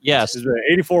 Yes.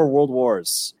 84 World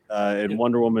Wars, and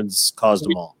Wonder Woman's caused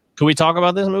them all. Can we talk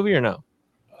about this movie or no?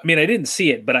 I mean, I didn't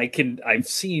see it, but I've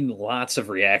seen lots of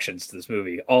reactions to this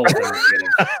movie. All of them are negative.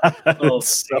 All of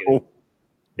them are negative.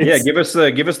 Yeah,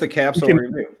 give us the capsule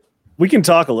review. We can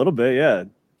talk a little bit, yeah.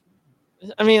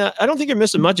 I mean, I don't think you're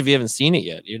missing much if you haven't seen it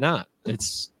yet. You're not.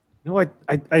 It's No,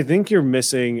 I think you're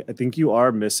missing. I think you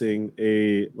are missing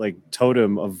a like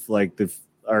totem of like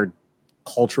our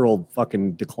cultural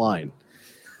fucking decline.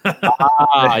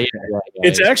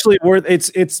 It's actually worth.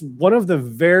 It's one of the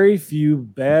very few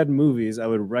bad movies I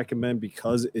would recommend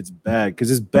because it's bad. Because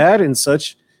it's bad in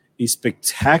such a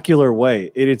spectacular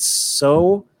way. It's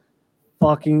so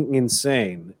fucking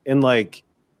insane and like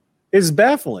it's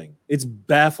baffling. It's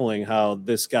baffling how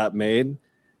this got made,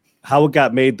 how it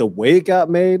got made, the way it got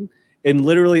made, and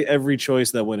literally every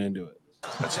choice that went into it.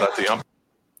 That's not the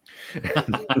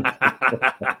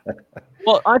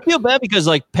Well, I feel bad because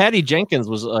like Patty Jenkins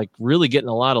was like really getting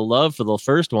a lot of love for the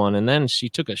first one, and then she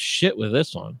took a shit with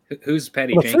this one. Who's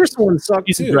Patty The Jenkins? first one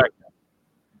sucked too.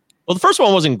 Well, the first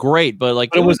one wasn't great, but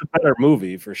like But it was a better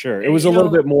movie for sure. It was a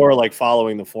little bit more like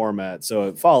following the format, so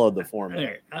it followed the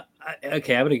format.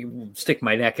 Okay, I'm gonna stick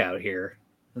my neck out here.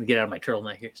 Let me get out of my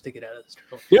turtleneck here. Stick it out of this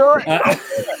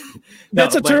turtleneck.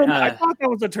 That's a turtleneck. I thought that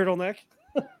was a turtleneck.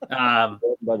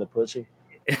 By the pussy.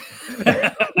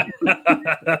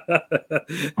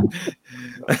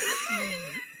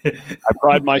 I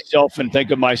pride myself and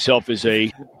think of myself as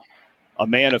a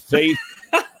man of faith.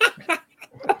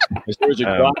 As there's a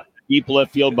drop deep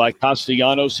left field by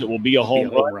Castellanos, it will be a home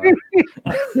run.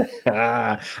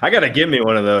 I gotta give me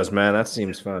one of those, man. That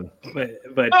seems fun.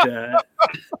 But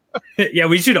yeah,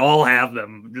 we should all have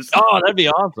them. Just that'd be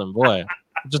awesome, boy.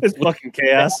 It's fucking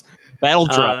chaos. Battle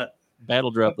drop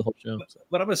the whole show.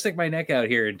 But I'm gonna stick my neck out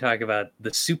here and talk about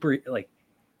the super. Like,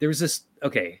 there was this.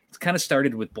 Okay, it's kind of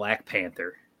started with Black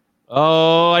Panther,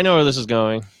 Oh, I know where this is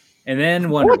going. and then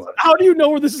Wonder Woman. How do you know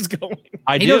where this is going?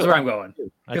 He knows where I'm going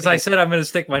because I said I'm gonna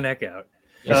stick my neck out.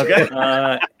 Okay.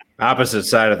 Opposite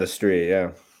side of the street,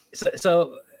 yeah.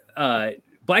 So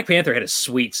Black Panther had a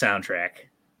sweet soundtrack.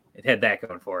 It had that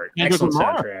going for it. Kendrick Excellent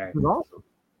Lamar. soundtrack. It was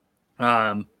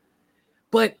awesome.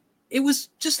 But it was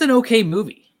just an okay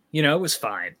movie. You know, it was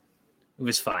fine. It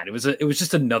was fine. It was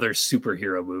just another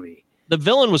superhero movie. The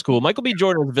villain was cool. Michael B.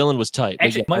 Jordan's villain was tight.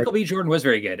 Actually, Michael B. Jordan was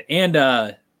very good. And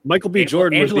Michael B.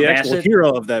 Jordan was Angela the actual Bassett.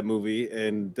 hero of that movie,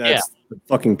 and that's the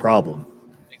fucking problem.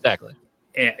 Exactly.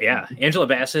 yeah, Angela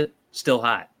Bassett still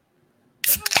hot.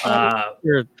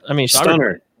 She's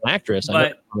Stunner. an actress. I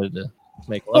But- wanted to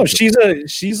make love Oh, to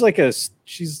she's like a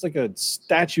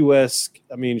statuesque.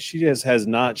 I mean, she just has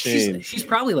not changed. She's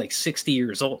probably like 60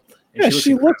 years old. And Yeah,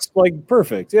 she looks like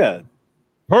perfect. Yeah,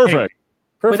 perfect.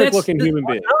 perfect that's- looking human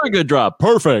being. Very good drop.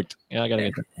 Perfect. Yeah, I gotta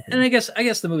get that. And I guess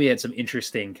the movie had some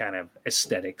interesting kind of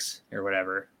aesthetics or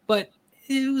whatever, but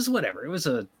it was whatever. It was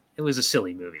a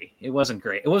silly movie. It wasn't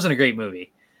great. It wasn't a great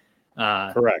movie.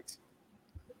 Correct.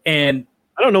 And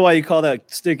I don't know why you call that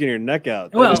sticking your neck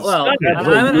out. well, That's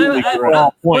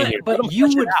but you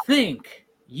would think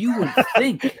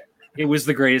it was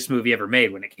the greatest movie ever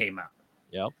made when it came out.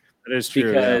 that is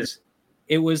true. Because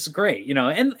it was great, you know,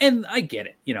 and I get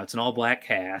it, you know, it's an all black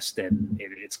cast and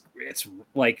it's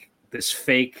like this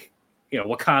fake, you know,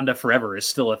 Wakanda Forever is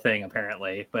still a thing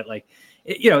apparently, but like,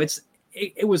 it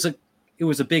was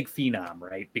a big phenom,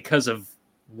 right? Because of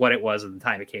what it was at the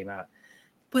time it came out.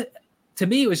 But to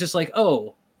me, it was just like,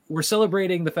 oh, we're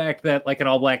celebrating the fact that like an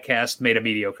all black cast made a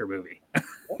mediocre movie.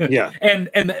 Yeah. and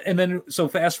then so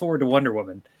fast forward to Wonder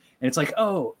Woman, and it's like,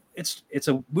 oh, it's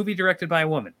a movie directed by a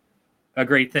woman, a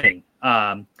great thing.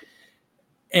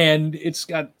 And it's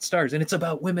got stars, and it's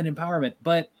about women empowerment,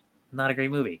 but not a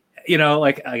great movie. You know,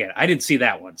 like again, I didn't see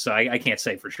that one, so I can't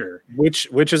say for sure. Which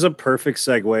is a perfect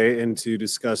segue into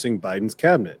discussing Biden's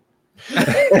cabinet.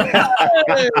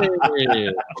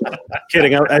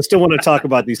 Kidding. I still want to talk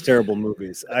about these terrible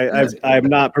movies. I'm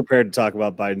not prepared to talk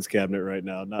about Biden's cabinet right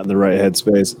now. Not in the right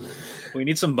headspace. We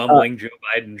need some bumbling Joe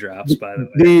Biden drops, by the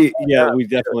way. We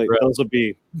definitely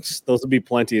those will be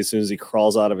plenty as soon as he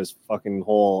crawls out of his fucking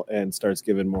hole and starts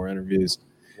giving more interviews.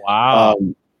 Wow.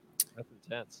 That's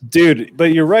intense. Dude,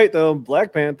 but you're right though.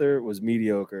 Black Panther was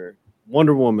mediocre.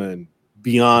 Wonder Woman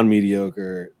beyond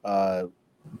mediocre.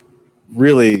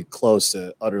 Really close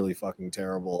to utterly fucking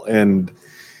terrible and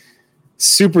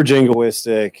super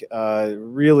jingoistic.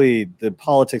 Really, the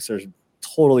politics are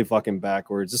totally fucking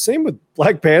backwards. The same with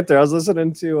Black Panther. I was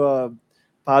listening to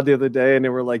pod the other day, and they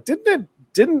were like, "Didn't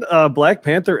Black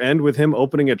Panther end with him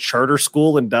opening a charter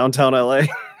school in downtown LA?"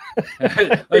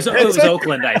 It was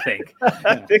Oakland, I think.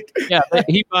 Yeah,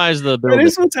 he buys the That building.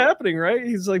 is what's happening, right?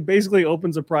 He's like basically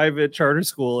opens a private charter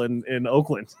school in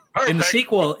Oakland. In the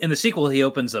sequel, he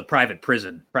opens a private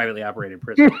prison, privately operated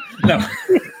prison. No,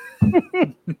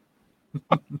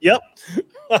 Yep.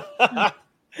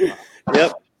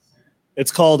 Yep.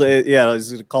 It's called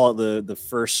let's call it the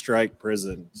first strike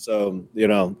prison. So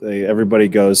everybody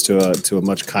goes to a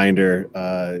much kinder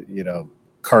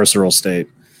carceral state.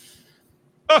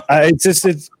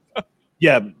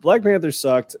 Black Panther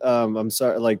sucked. I'm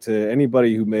sorry, like, to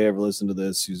anybody who may ever listen to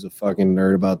this who's a fucking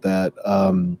nerd about that.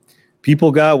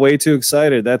 People got way too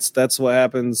excited. That's what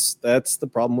happens. That's the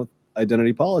problem with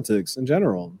identity politics in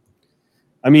general.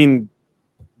 I mean,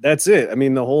 that's it. I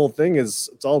mean, the whole thing is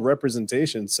it's all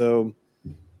representation. So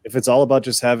if it's all about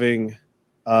just having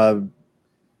a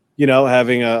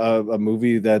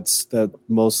movie that's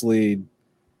mostly,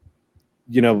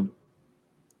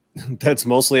 that's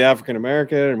mostly African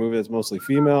American, or a movie that's mostly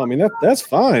female, I mean, that's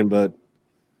fine, but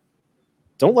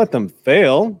don't let them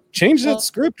fail. Change that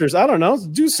scripters. I don't know.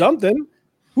 Do something.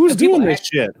 Who's doing this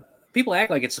shit? People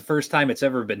act like it's the first time it's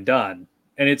ever been done,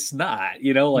 and it's not.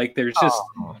 Like there's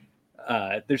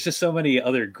just so many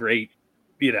other great,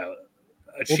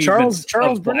 achievements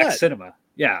Charles of black Burnett. cinema.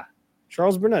 Yeah,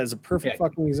 Charles Burnett is a perfect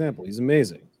fucking example. He's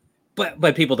amazing.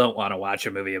 But people don't want to watch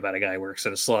a movie about a guy who works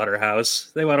in a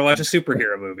slaughterhouse. They want to watch a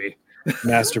superhero movie.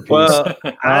 Masterpiece. Well,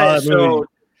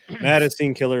 Matt has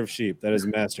seen Killer of Sheep. That is a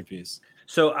masterpiece.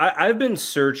 So I've been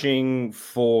searching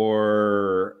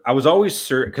for. I was always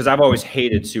because I've always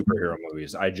hated superhero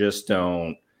movies. I just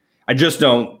don't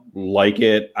like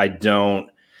it. I don't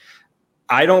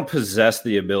possess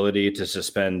the ability to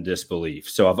suspend disbelief.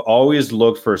 So I've always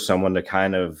looked for someone to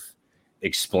kind of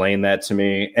explain that to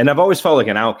me, and I've always felt like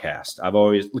an outcast.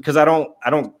 Because I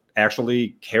don't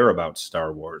actually care about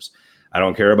Star Wars. I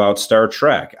don't care about Star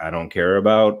Trek. I don't care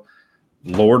about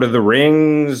Lord of the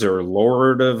Rings or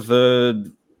Lord of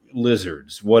the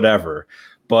Lizards, whatever.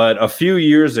 But a few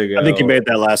years ago, I think you made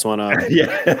that last one up.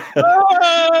 Yeah.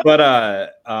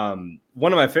 But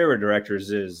one of my favorite directors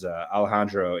is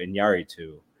Alejandro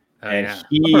Iñárritu.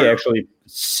 He actually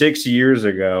 6 years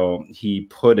ago, he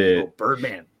put it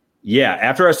Birdman. Yeah,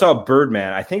 after I saw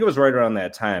Birdman, I think it was right around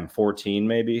that time, 14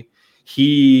 maybe.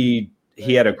 He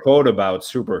had a quote about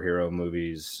superhero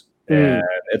movies. And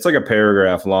it's like a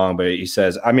paragraph long, but he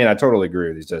says, I mean, I totally agree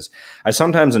with you. He says, I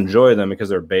sometimes enjoy them because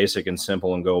they're basic and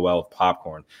simple and go well with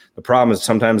popcorn. The problem is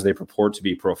sometimes they purport to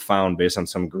be profound based on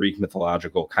some Greek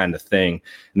mythological kind of thing.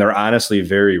 And they're honestly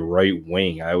very right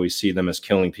wing. I always see them as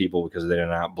killing people because they do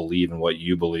not believe in what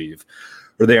you believe,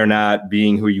 or they are not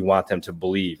being who you want them to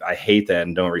believe. I hate that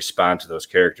and don't respond to those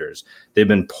characters. They've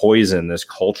been poisoned, this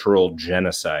cultural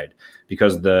genocide,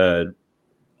 because the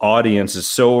audience is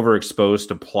so overexposed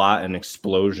to plot and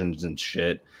explosions and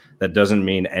shit that doesn't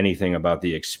mean anything about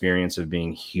the experience of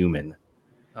being human.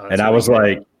 And I was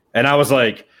like,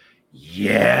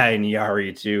 yeah,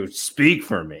 Iñárritu, speak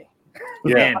for me.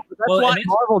 Yeah, that's why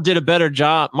Marvel did a better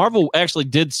job. Marvel actually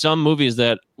did some movies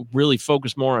that really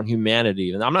focus more on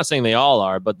humanity, and I'm not saying they all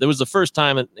are, but there was the first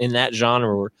time in that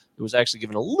genre where it was actually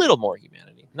given a little more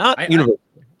humanity. Not universal.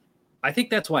 I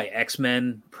think that's why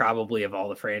X-Men, probably of all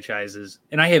the franchises,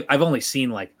 and I've only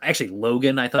seen actually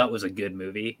Logan. I thought was a good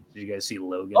movie. Did you guys see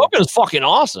Logan? Logan's fucking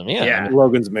awesome. Yeah,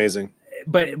 Logan's amazing.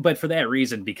 But for that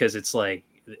reason, because it's like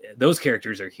those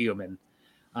characters are human.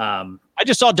 I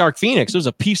just saw Dark Phoenix. It was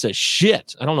a piece of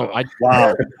shit. I don't know.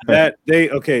 Wow.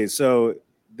 So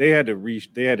they had to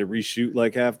reshoot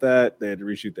like half that. They had to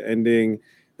reshoot the ending.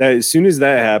 That as soon as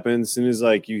that happens, as soon as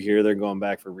you hear they're going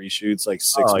back for reshoots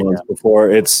 6 months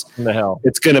before, it's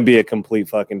gonna be a complete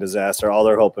fucking disaster. All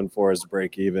they're hoping for is to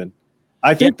break even.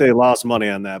 I think they lost money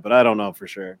on that, but I don't know for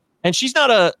sure. And she's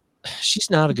not a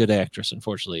good actress,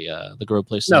 unfortunately. The girl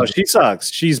plays. No, she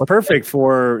sucks. She's perfect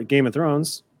for Game of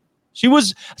Thrones. She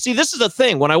was. See, this is the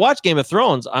thing. When I watch Game of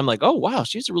Thrones, I'm like, oh wow,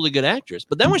 she's a really good actress.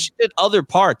 But then when she did other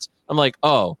parts, I'm like,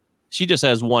 oh, she just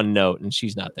has one note, and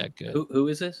she's not that good. Who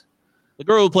is this? The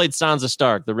girl who played Sansa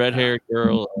Stark, the red-haired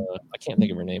girl. I can't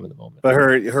think of her name at the moment. But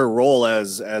her role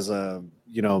as a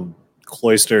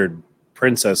cloistered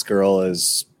princess girl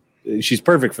she's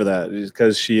perfect for that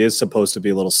because she is supposed to be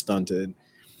a little stunted.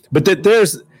 But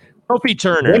there's Sophie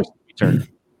Turner.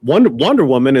 Wonder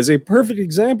Woman is a perfect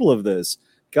example of this.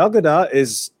 Gal Gadot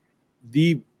is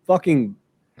the fucking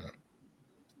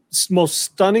most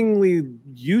stunningly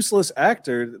useless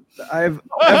actor I've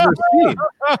ever seen.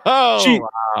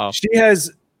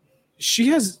 She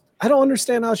has. I don't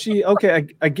understand how she. Okay,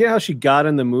 I get how she got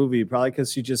in the movie. Probably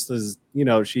because she just is.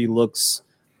 She looks.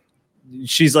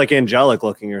 She's like angelic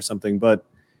looking or something. But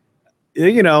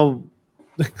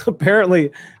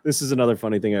apparently, this is another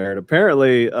funny thing I heard.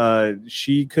 Apparently,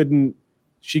 she couldn't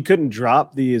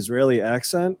drop the Israeli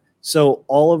accent, so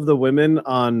all of the women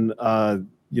on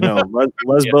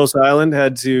Lesbos Island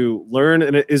had to learn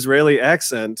an Israeli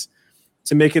accent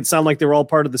to make it sound like they were all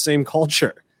part of the same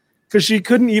culture. Because she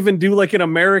couldn't even do like an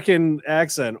American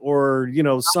accent or, you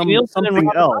know, something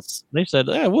else. They said,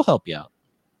 "Yeah, we'll help you out."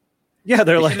 Yeah,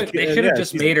 they should have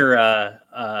just made her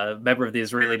a member of the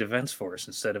Israeli Defense Force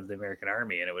instead of the American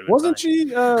Army, and it would have been wasn't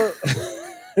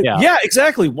fine. she? Yeah,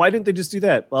 exactly. Why didn't they just do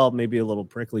that? Well, maybe a little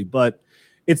prickly, but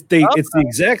it's the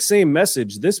exact same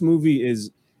message. This movie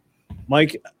is,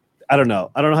 Mike. I don't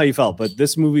know how you felt, but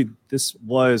this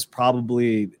was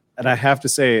probably, and I have to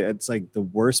say, it's like the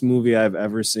worst movie I've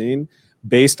ever seen,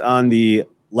 based on the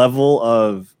level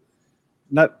of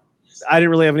I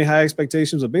didn't really have any high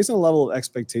expectations, but based on the level of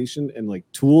expectation and like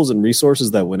tools and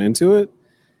resources that went into it.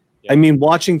 Yeah. I mean,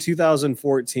 watching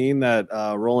 2014, that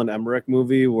Roland Emmerich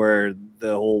movie where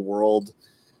the whole world,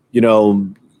 you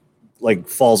know, like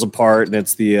falls apart and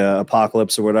it's the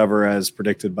apocalypse or whatever as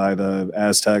predicted by the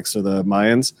Aztecs or the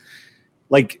Mayans.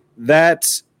 Like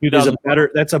that's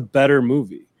a better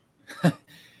movie.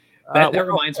 That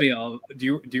reminds me of,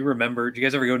 do you remember, do you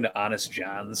guys ever go into Honest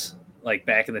John's, like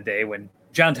back in the day when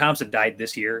John Thompson died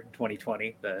this year,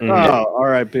 2020?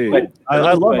 R.I.P.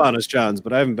 I love Honest John's,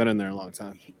 but I haven't been in there in a long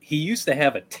time. He used to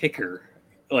have a ticker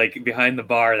like behind the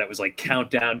bar that was like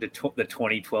countdown to the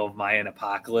 2012 Mayan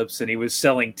apocalypse, and he was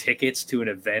selling tickets to an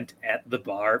event at the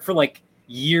bar for like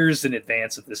years in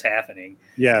advance of this happening.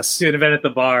 Yes, to an event at the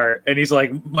bar, and he's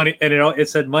like, money, and it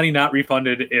said money not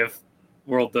refunded if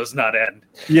world does not end.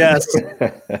 Yes.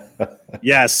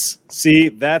 Yes. See,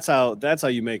 that's how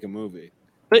you make a movie.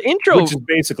 The intro, which is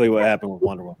basically what happened with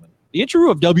Wonder Woman. The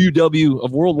intro of WW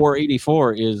of World War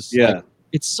 84 is like,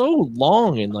 it's so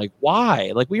long, and like,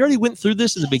 why? Like, we already went through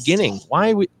this in the beginning.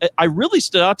 I really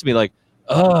stood out to me like,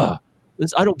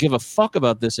 this, I don't give a fuck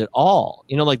about this at all.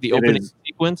 You know, like the opening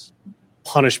sequence.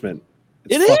 Punishment.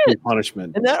 It is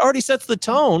punishment. And that already sets the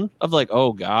tone of like,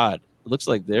 oh God, it looks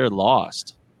like they're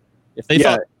lost. If they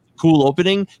thought cool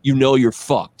opening, you know you're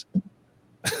fucked.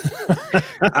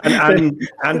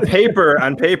 on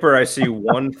paper, I see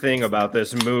one thing about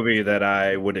this movie that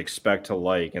I would expect to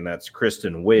like, and that's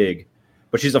Kristen Wiig,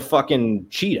 but she's a fucking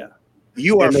cheetah.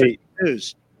 You are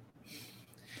news.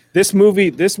 This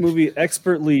movie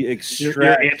expertly extracts.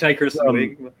 You're anti-Kristen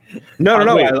Wiig. No.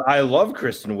 I love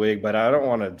Kristen Wiig, but I don't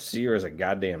want to see her as a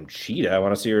goddamn cheetah. I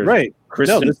want to see her as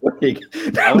Kristen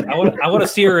Wiig. I want to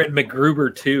see her in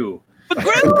MacGruber too.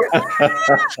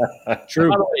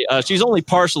 True. She's only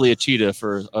partially a cheetah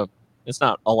for it's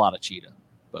not a lot of cheetah,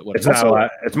 but it's not a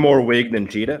lot. It's more wig than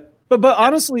cheetah. But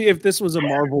honestly, if this was a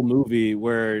Marvel movie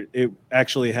where it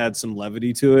actually had some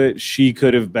levity to it, she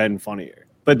could have been funnier.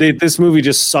 But this movie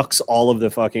just sucks all of the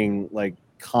fucking like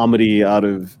comedy out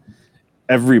of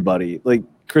everybody. Like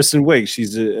Kristen Wiig,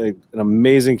 she's an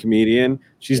amazing comedian.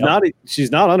 She's not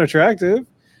unattractive,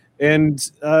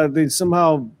 and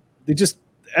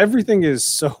everything is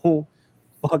so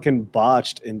fucking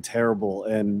botched and terrible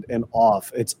and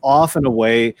off. It's off in a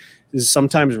way is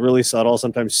sometimes really subtle,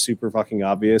 sometimes super fucking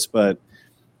obvious, but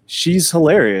she's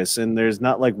hilarious, and there's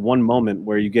not like one moment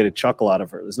where you get a chuckle out of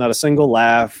her. There's not a single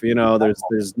laugh, you know,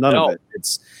 there's none of it.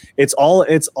 It's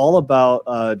all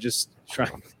about just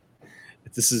trying.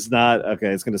 This is not okay,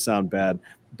 it's going to sound bad,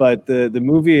 but the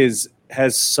movie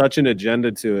has such an agenda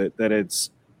to it that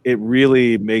it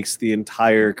really makes the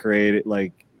entire creative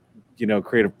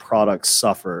product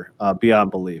suffer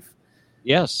beyond belief.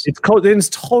 Yes, it's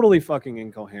totally fucking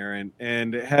incoherent,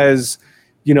 and it has,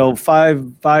 you know,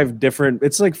 five different.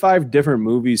 It's like 5 different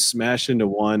movies smashed into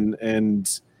one, and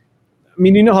I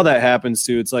mean, you know how that happens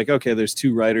too. It's like, okay, there's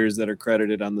 2 writers that are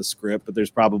credited on the script, but there's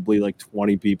probably like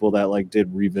 20 people that like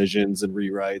did revisions and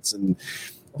rewrites, and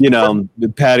you know,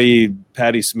 Patty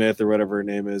Smith or whatever her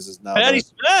name is now Patty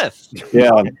Smith.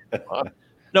 Yeah.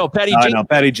 No, Patty Jenkins. No,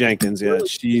 Patty Jenkins. Yeah,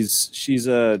 she's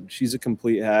a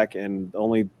complete hack, and the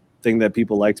only thing that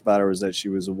people liked about her was that she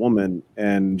was a woman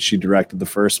and she directed the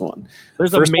first one. The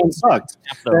first one sucked.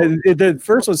 The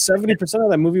first one, 70%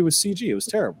 of that movie was CG. It was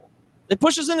terrible. It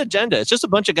pushes an agenda. It's just a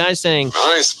bunch of guys saying,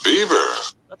 "Nice beaver."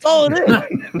 That's all it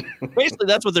is. Basically,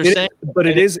 that's what they're saying. But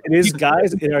it is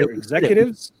guys. It are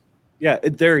executives. Yeah,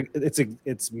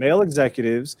 it's male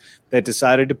executives that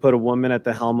decided to put a woman at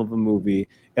the helm of a movie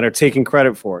and are taking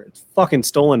credit for it. It's fucking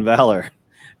stolen valor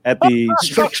at the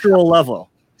structural level.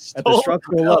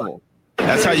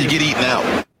 That's how you get eaten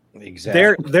out.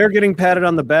 Exactly. They're getting patted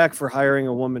on the back for hiring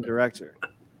a woman director.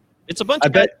 It's a bunch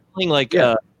of guys yelling like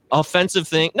offensive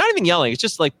thing. Not even yelling. It's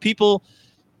just like people.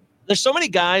 There's so many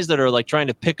guys that are like trying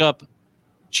to pick up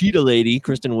Cheetah Lady,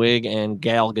 Kristen Wiig, and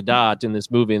Gal Gadot in this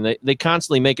movie, and they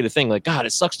constantly make it a thing. Like, God,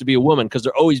 it sucks to be a woman, because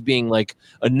they're always being like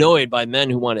annoyed by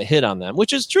men who want to hit on them,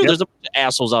 which is true. Yep. There's a bunch of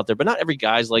assholes out there, but not every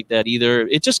guy's like that either.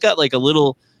 It just got like a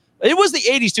little It was the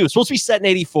 80s too. It's supposed to be set in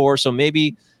 84, so maybe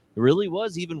it really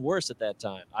was even worse at that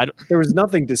time. There was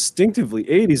nothing distinctively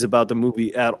 80s about the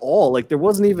movie at all. Like there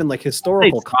wasn't even like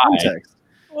historical context.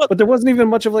 But there wasn't even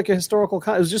much of like a historical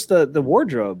context. It was just the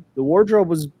wardrobe. The wardrobe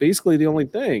was basically the only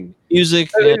thing. Music.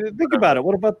 Think about it.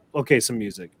 What about some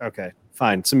music? Okay,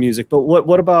 fine, some music. But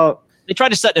what about? They tried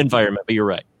to set an environment, but you're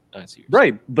right. I see.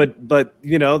 Right, but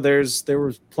there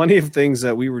was plenty of things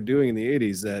that we were doing in the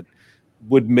 80s that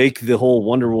would make the whole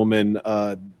Wonder Woman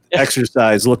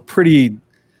exercise look pretty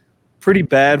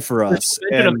bad for us.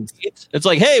 And it's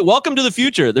like, hey, welcome to the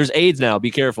future. There's AIDS now.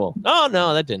 Be careful. Oh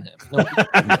no, that didn't happen. No.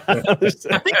 I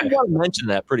think we want to mention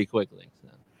that pretty quickly.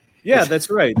 Yeah, that's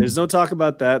right. There's no talk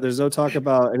about that. There's no talk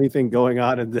about anything going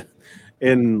on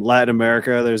in Latin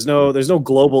America. There's no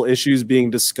global issues being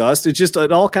discussed. It's just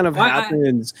it all kind of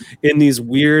happens in these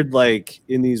weird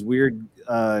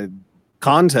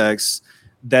contexts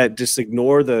that just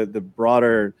ignore the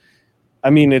broader. I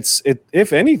mean,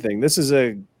 if anything,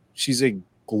 she's a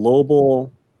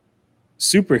global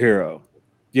superhero,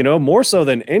 more so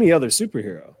than any other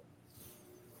superhero.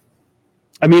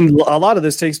 I mean, a lot of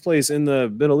this takes place in the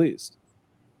Middle East.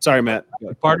 Sorry, Matt.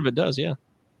 Part of it does, yeah.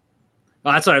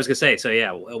 Well, that's what I was gonna say. So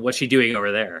yeah, what's she doing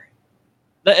over there?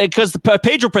 Because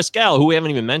Pedro Pascal, who we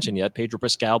haven't even mentioned yet, Pedro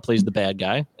Pascal plays the bad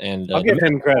guy, and I'll give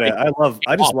him credit.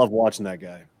 I just love watching that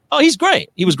guy. Oh, he's great.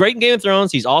 He was great in Game of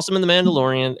Thrones. He's awesome in The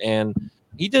Mandalorian, and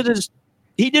he did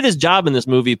his job in this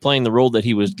movie, playing the role that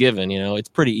he was given. It's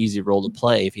a pretty easy role to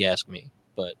play, if you ask me.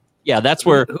 But yeah, that's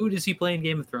where. Who does he play in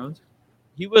Game of Thrones?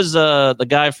 He was the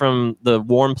guy from the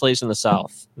warm place in the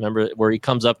South. Remember where he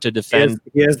comes up to defend?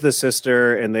 He has the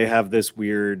sister, and they have this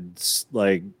weird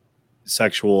like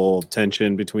sexual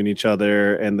tension between each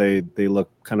other, and they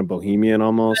look kind of bohemian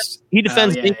almost. He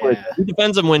defends Dinklage. Yeah. He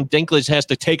defends him when Dinklage has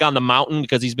to take on the Mountain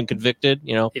because he's been convicted.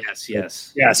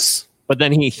 Yes. But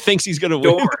then he thinks he's going to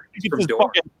win.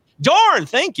 Dorn.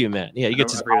 Thank you, man. Yeah, he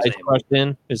gets his eyes crushed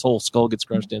in. His whole skull gets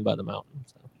crushed in by the Mountain.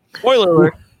 So.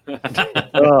 Spoiler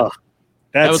alert.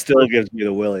 That still gives me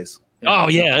the willies. Oh,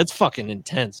 yeah. It's fucking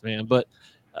intense, man. But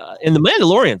and The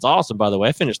Mandalorian's awesome, by the way.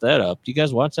 I finished that up. Do you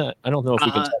guys watch that? I don't know if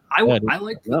we can.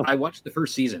 I watched the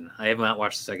first season. I have not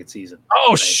watched the second season.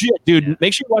 Oh, shit, dude. Yeah.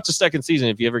 Make sure you watch the second season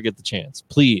if you ever get the chance.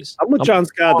 Please. I'm with John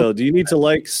Scott, though. Do you need to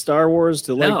like Star Wars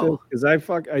to like this? Because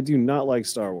I do not like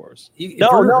Star Wars.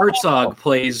 Werner Herzog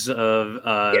plays there you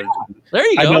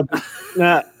go.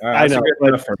 I know.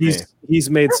 But he's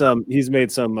made some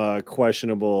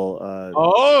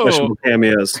questionable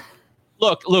cameos.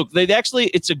 Look,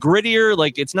 it's a grittier,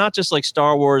 like it's not just like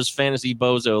Star Wars fantasy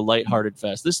bozo lighthearted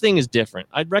fest. This thing is different.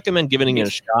 I'd recommend giving it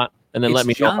a shot and then let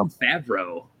me know. Jon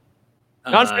Favreau.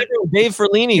 Dave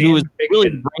Ferlini, who was really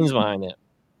the brains behind it.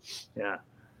 Yeah.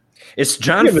 Is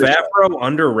Jon Favreau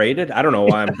underrated? I don't know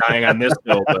why I'm dying on this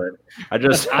hill, but I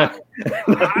just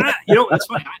that's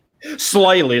funny.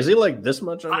 Slightly. Is he like this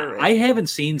much underrated? I haven't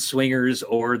seen Swingers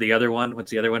or the other one. What's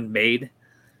the other one? Made.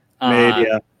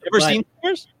 Yeah. Ever seen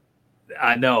Swingers?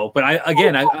 No, but I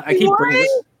keep bringing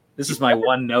this is my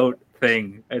one note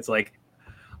thing. It's like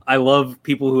I love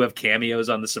people who have cameos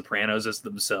on The Sopranos as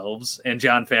themselves, and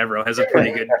Jon Favreau has a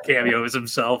pretty good cameo as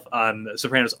himself on The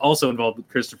Sopranos, also involved with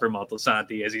Christopher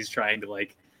Moltisanti as he's trying to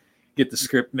like get the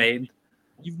script made.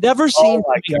 You've never seen? Oh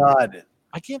my god!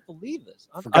 I can't believe this.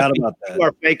 I forgot about that. You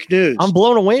are fake news. I'm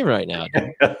blown away right now.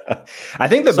 I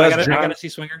think the best. I gotta see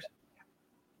Swingers.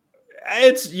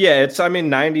 It's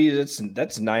 90s.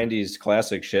 That's 90s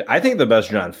classic shit. I think the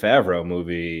best Jon Favreau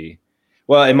movie.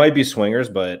 Well, it might be Swingers,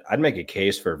 but I'd make a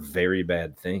case for Very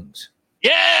Bad Things.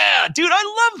 Yeah, dude,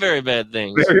 I love Very Bad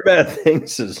Things. Very Bad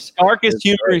Things is darkest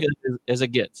humor as it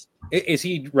gets. Is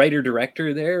he writer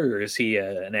director there, or is he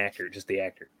an actor? Just the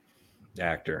actor.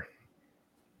 Actor.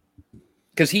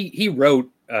 Because he wrote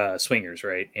Swingers,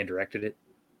 right, and directed it.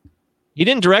 He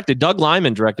didn't direct it. Doug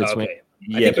Liman directed Swingers.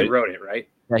 I think he wrote it, right?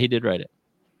 Yeah, he did write it.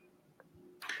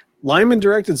 Lyman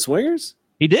directed Swingers?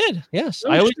 He did, yes.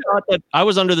 I always thought that I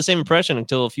was under the same impression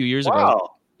until a few years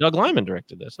ago. Doug Liman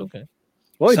directed this. Okay.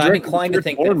 Well, so I'm inclined to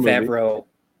think that Favreau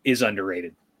is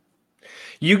underrated.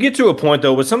 You get to a point,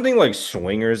 though, with something like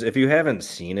Swingers, if you haven't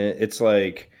seen it, it's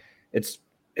like it's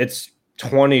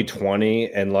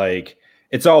 2020 and like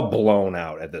it's all blown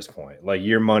out at this point. Like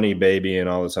Your Money, Baby, and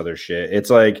all this other shit.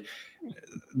 It's like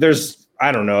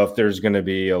I don't know if there's going to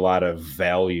be a lot of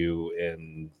value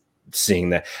in seeing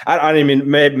that. I mean,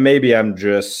 maybe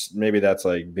that's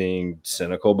like being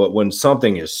cynical, but when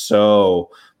something is so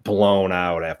blown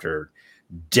out after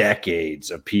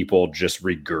decades of people just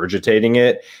regurgitating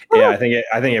it, yeah, I think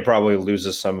it probably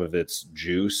loses some of its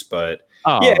juice. But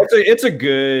Oh. Yeah, it's a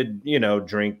good,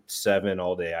 drink 7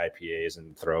 all-day IPAs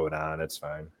and throw it on. It's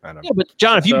fine. I don't know. Yeah, but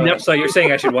John, if you never... So you're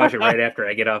saying I should watch it right after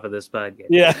I get off of this podcast?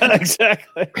 Yeah,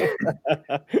 exactly.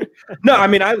 No, I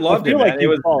mean I loved it. Like It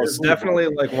was definitely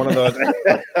like one of those.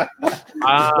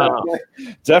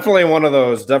 Definitely one of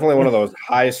those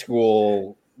high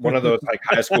school,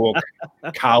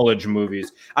 college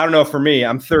movies. I don't know. For me,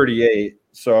 I'm 38,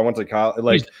 so I went to college.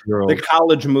 Like the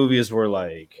college movies were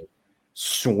like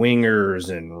Swingers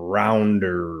and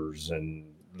Rounders and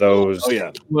those. Oh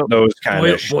yeah, those kind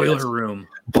of Boiler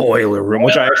Room,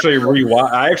 which I actually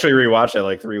rewatched. I actually rewatched it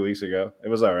like 3 weeks ago. It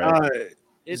was all right.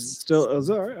 It was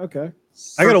all right. Okay,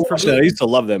 I gotta watch that. I used to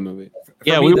love that movie.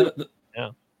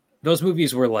 Those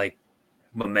movies were like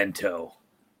Memento.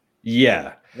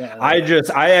 Yeah. I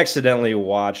accidentally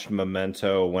watched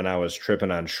Memento when I was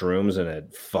tripping on shrooms, and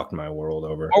it fucked my world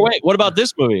over. Oh wait, what about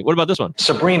this movie? What about this one?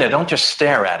 Sabrina, don't just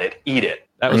stare at it, eat it.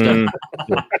 That was done.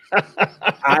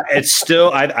 It's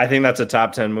still. I think that's a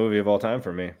top 10 movie of all time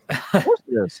for me. Of course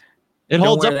it is. It Don't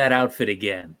holds wear up. that outfit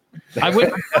again. I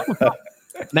would.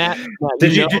 Matt,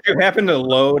 did you happen to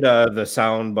load the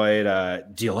sound bite?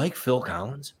 Do you like Phil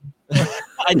Collins?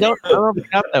 I don't know if I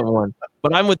got that one,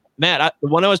 but I'm with Matt. The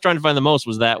one I was trying to find the most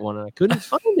was that one, and I couldn't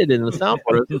find it in the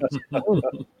soundboard.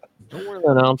 Don't wear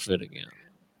that outfit again.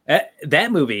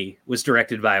 That movie was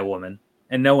directed by a woman,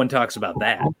 and no one talks about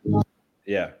that.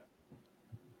 Yeah.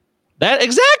 That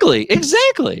exactly.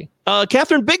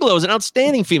 Catherine Bigelow is an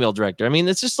outstanding female director. I mean,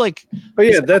 it's just like. Oh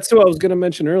yeah, that's who I was going to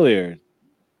mention earlier.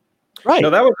 Right. No,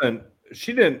 that wasn't.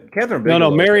 She didn't. Catherine Bigelow.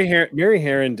 No. Mary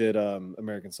Herron did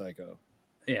American Psycho.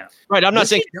 Yeah. Right. I'm not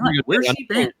saying. Where's she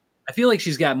been? I feel like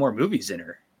she's got more movies in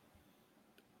her.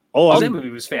 Oh, that movie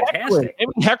was fantastic. I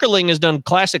mean, Heckerling has done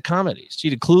classic comedies. She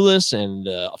did Clueless and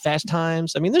Fast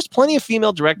Times. I mean, there's plenty of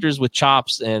female directors with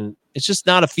chops, and it's just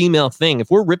not a female thing.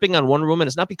 If we're ripping on Wonder Woman,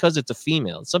 it's not because it's a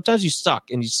female. Sometimes you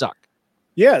suck, and you suck.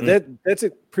 Yeah, that's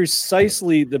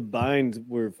precisely the bind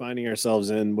we're finding ourselves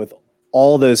in with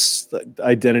all this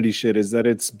identity shit. Is that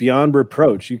it's beyond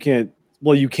reproach. You can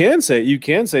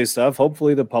say stuff.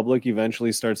 Hopefully the public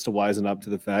eventually starts to wisen up to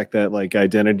the fact that like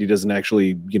identity doesn't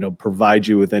actually, provide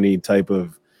you with any type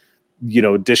of,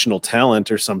 additional talent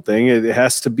or something. It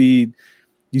has to be,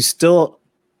 it still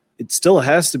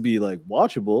has to be like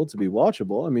watchable to be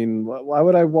watchable. I mean, why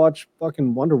would I watch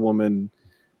fucking Wonder Woman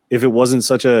if it wasn't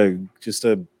such just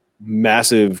a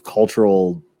massive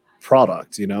cultural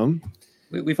product,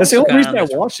 That's the only reason I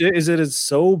watched it is that it's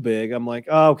so big. I'm like,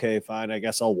 oh, okay, fine. I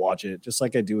guess I'll watch it, just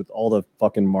like I do with all the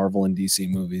fucking Marvel and DC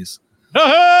movies.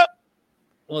 Well,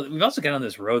 we've also got on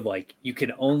this road like you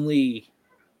can only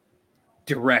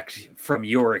direct from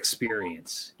your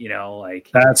experience. Like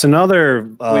that's another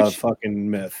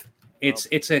fucking myth. It's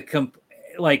the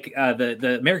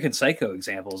American Psycho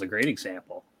example is a great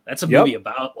example. That's a movie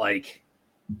about like,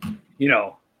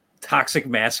 toxic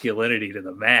masculinity to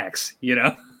the max.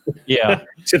 Yeah,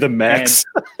 to the max.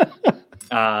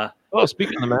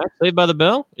 Speaking of the max, Saved by the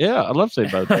Bell. Yeah, I love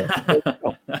Saved by the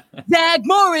Bell. Zach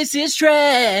Morris is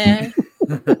trash.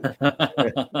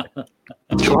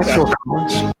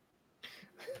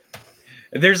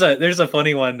 There's a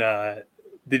funny one.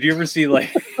 Did you ever see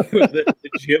like the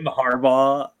Jim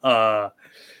Harbaugh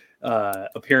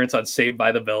appearance on Saved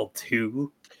by the Bell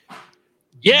 2?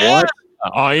 Yeah, what?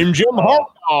 I'm Jim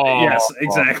Harbaugh. Yes,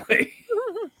 exactly.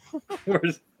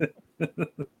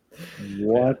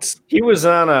 What? He was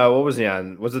on what was he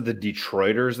on? Was it the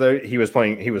Detroiters though? He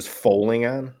was foaling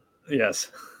on?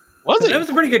 Yes. Was it? That was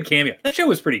a pretty good cameo. That show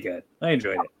was pretty good. I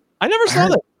enjoyed it. I never saw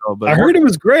that show, but I heard it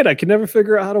was great. I could never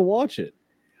figure out how to watch it.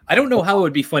 I don't know how it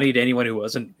would be funny to anyone who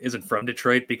isn't from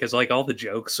Detroit, because like all the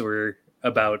jokes were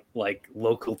about like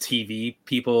local TV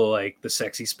people, like the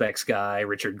Sexy Specs guy,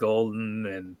 Richard Golden,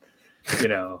 and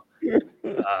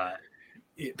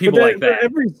people like that.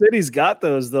 Every city's got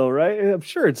those, though, right? I'm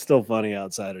sure it's still funny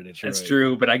outside of Detroit. That's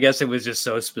true, but I guess it was just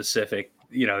so specific.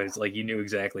 It's like you knew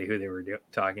exactly who they were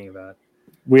talking about.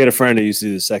 We had a friend who used to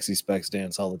do the Sexy Specs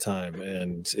dance all the time,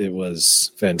 and it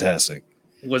was fantastic.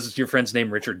 Was your friend's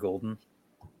name Richard Golden?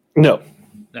 No.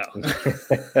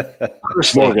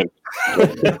 Chris Morgan.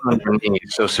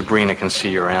 So Sabrina can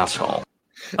see your asshole.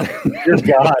 Dear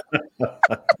God.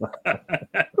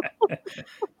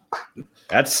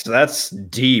 That's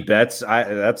deep. That's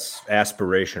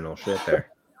aspirational shit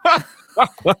there.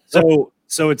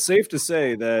 So it's safe to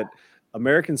say that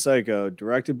American Psycho,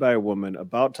 directed by a woman,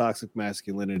 about toxic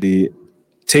masculinity,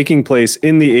 taking place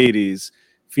in the 80s,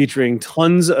 featuring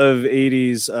tons of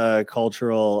 80s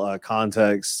cultural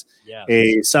context,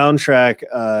 a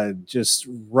soundtrack just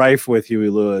rife with Huey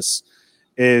Lewis,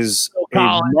 is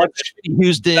a much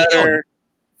better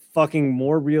fucking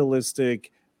more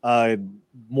realistic,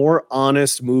 more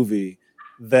honest movie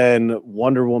than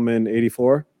Wonder Woman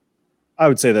 84? I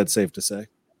would say that's safe to say.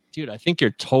 Dude, I think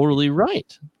you're totally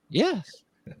right. Yes.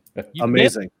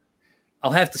 Amazing.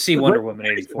 I'll have to see Wonder Woman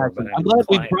 84, but I'm glad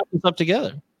we brought this up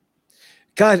together.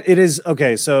 God, it is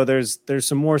okay. So there's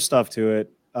some more stuff to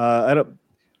it.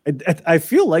 I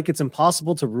feel like it's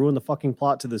impossible to ruin the fucking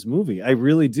plot to this movie. I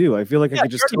really do. I feel like I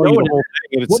could just tell you the whole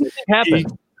thing. What do you think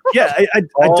happened? Yeah, I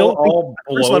don't all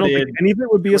think. First of all, I don't think any of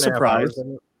it would be a 2.5 surprise.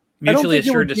 hours. mutually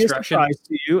assured destruction.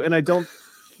 To you, and I don't.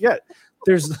 Yeah,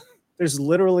 there's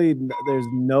literally there's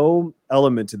no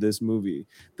element to this movie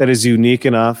that is unique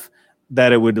enough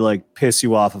that it would like piss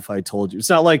you off if I told you. It's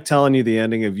not like telling you the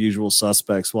ending of Usual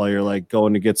Suspects while you're like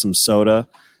going to get some soda.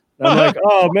 And I'm like,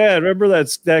 oh man, remember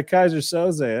that Kaiser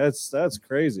Soze? That's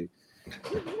crazy.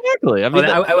 Exactly. I mean,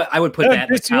 I would put that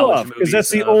in the college movies because that's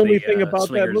the only thing about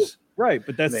that movie. Swingers. Right,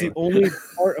 but that's the only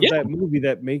part of that movie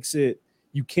that makes it.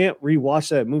 You can't rewatch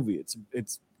that movie.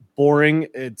 It's boring.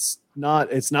 It's not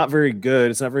very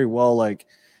good. It's not very well like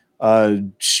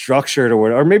structured or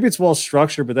whatever. Or maybe it's well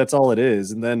structured, but that's all it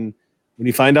is. And then when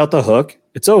you find out the hook,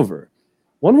 it's over.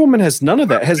 Wonder Woman has none of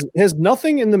that. Has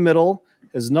nothing in the middle.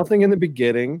 Has nothing in the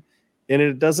beginning, and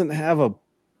it doesn't have a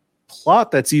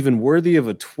plot that's even worthy of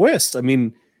a twist. I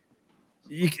mean,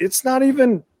 it's not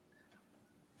even.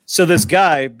 So this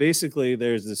guy, basically,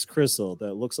 there's this crystal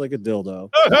that looks like a dildo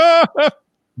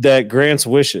that grants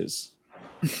wishes.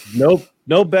 No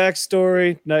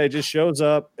backstory. No, it just shows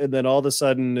up, and then all of a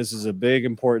sudden, this is a big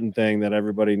important thing that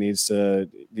everybody needs to.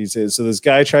 So this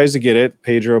guy tries to get it.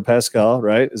 Pedro Pascal,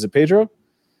 right? Is it Pedro?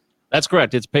 That's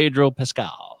correct. It's Pedro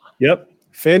Pascal. Yep,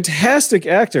 fantastic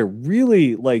actor.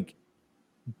 Really like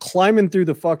climbing through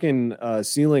the fucking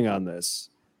ceiling on this.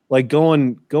 Like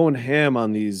going ham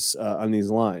on these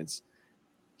lines.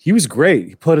 He was great.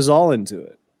 He put his all into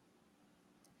it,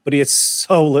 but he had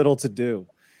so little to do.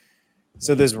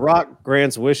 So this rock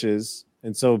grants wishes,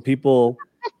 and so when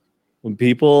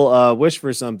people wish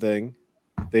for something,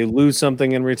 they lose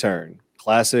something in return.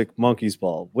 Classic monkey's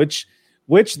paw, which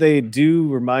they do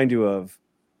remind you of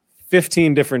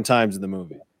 15 different times in the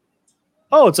movie.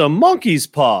 Oh, it's a monkey's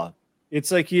paw. It's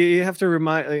like you have to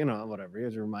remind, whatever. You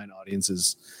have to remind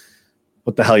audiences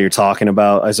what the hell you're talking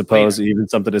about, I suppose. Even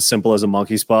something as simple as a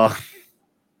monkey's paw.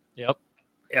 Yep.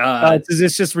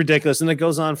 It's just ridiculous. And it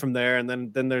goes on from there. And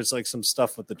then there's like some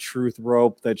stuff with the truth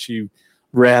rope that she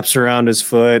wraps around his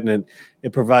foot. And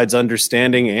it provides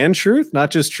understanding and truth,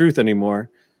 not just truth anymore.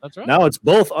 That's right. Now it's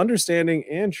both understanding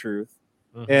and truth.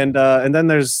 Mm-hmm. And then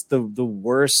there's the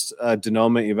worst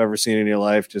denouement you've ever seen in your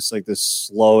life. Just like the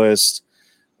slowest.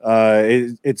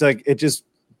 It's like it just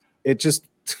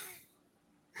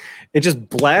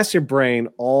blasts your brain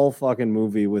all fucking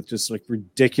movie with just like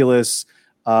ridiculous,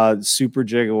 super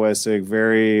jingoistic,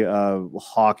 very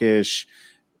hawkish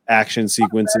action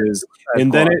sequences,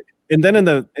 and then in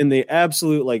the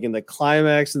absolute like in the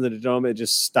climax and the denouement, it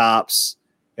just stops,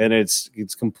 and it's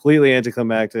completely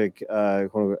anticlimactic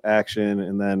action,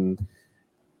 and then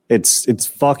it's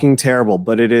fucking terrible.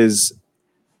 But it is.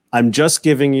 I'm just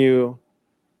giving you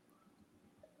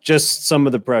just some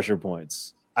of the pressure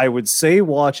points. I would say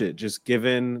watch it, just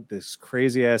given this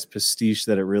crazy ass pastiche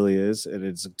that it really is, and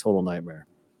it's a total nightmare.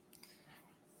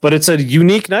 But it's a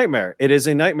unique nightmare. It is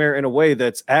a nightmare in a way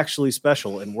that's actually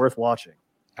special and worth watching.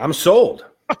 I'm sold.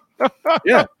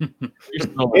 Yeah.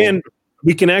 And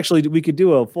we could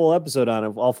do a full episode on it.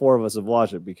 All four of us have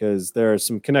watched it because there is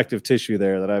some connective tissue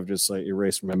there that I've just like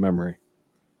erased from my memory.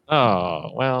 Oh,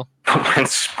 well. When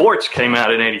sports came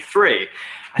out in '83,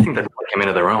 I think that came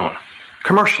into their own,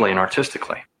 commercially and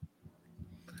artistically.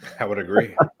 I would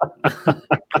agree.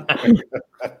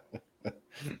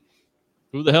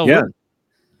 Who the hell? Yeah.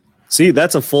 See,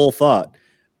 that's a full thought.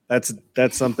 That's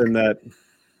something that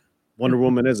Wonder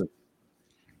Woman isn't.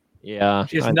 Yeah.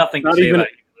 She has nothing to say about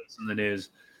it in the news.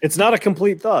 It's not a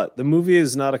complete thought. The movie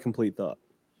is not a complete thought.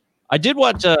 I did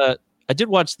watch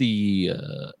the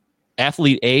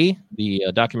Athlete A, the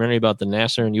documentary about the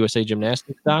NASA and USA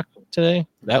Gymnastics doc today.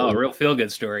 That was a real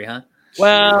feel-good story, huh?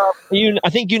 Well, I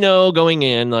think going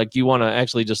in, like you want to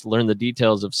actually just learn the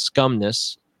details of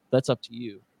scumness. That's up to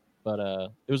you. But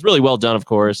it was really well done, of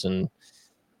course. And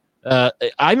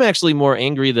I'm actually more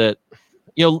angry that,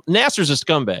 NASA's a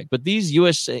scumbag, but these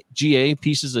USGA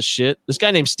pieces of shit, this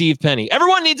guy named Steve Penny.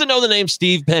 Everyone needs to know the name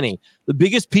Steve Penny, the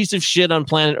biggest piece of shit on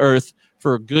planet Earth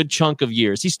for a good chunk of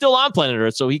years. He's still on planet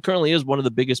Earth, so he currently is one of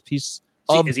the biggest pieces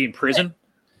of... Is he in prison?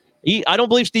 I don't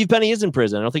believe Steve Penny is in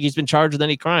prison. I don't think he's been charged with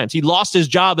any crimes. He lost his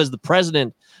job as the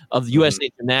president of the USA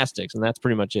Gymnastics, and that's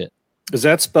pretty much it. Is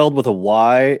that spelled with a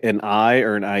Y, an I,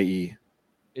 or an IE?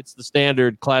 It's the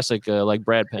standard classic, like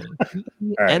Brad Penny.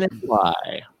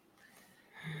 NFY.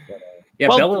 Yeah,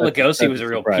 Well, Bella Lugosi was a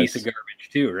real surprise. piece of garbage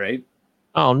too, right?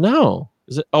 Oh no!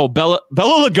 Is it? Oh, Bella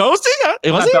Lugosi? Was Not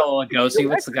it? Bella Lugosi.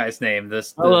 What's the guy's name?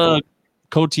 Bella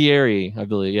Cotieri, I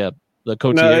believe. Yeah, the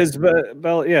Cotieri. No, it's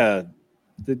Bella. Yeah,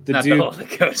 the not dude. Bella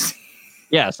Lugosi.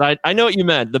 Yes, I know what you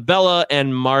meant. The Bella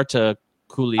and Marta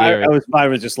Coglieri. I was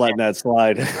fine with just letting that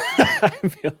slide.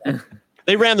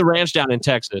 They ran the ranch down in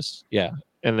Texas. Yeah,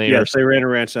 and they ran a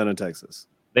ranch down in Texas.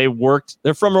 They worked.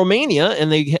 They're from Romania, and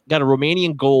they got a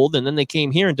Romanian gold, and then they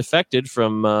came here and defected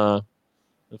from the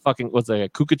fucking what's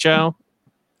that? Cucachau?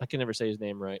 I can never say his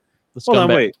name right. The Hold on,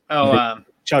 scumbag. wait.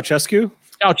 Ceausescu?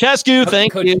 Ceausescu,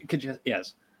 thank you.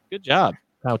 Yes. Good job,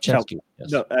 Ceausescu.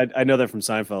 Yes. No, I know that from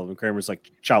Seinfeld. When Kramer's like,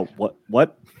 "Chow,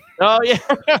 what?" Oh yeah,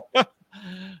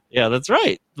 yeah, that's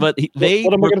right. But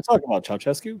What am I going to talk about?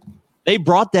 Ceausescu? They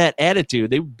brought that attitude.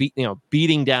 They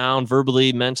beating down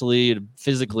verbally, mentally, and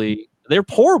physically. They're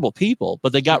horrible people,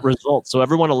 but they got results. So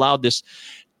everyone allowed this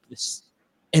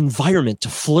environment to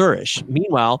flourish.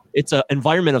 Meanwhile, it's an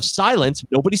environment of silence.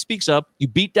 Nobody speaks up. You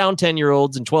beat down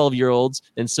 10-year-olds and 12-year-olds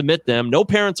and submit them. No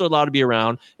parents are allowed to be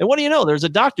around. And what do you know? There's a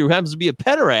doctor who happens to be a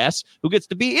pederast who gets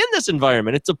to be in this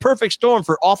environment. It's a perfect storm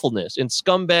for awfulness and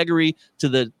scumbaggery to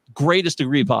the greatest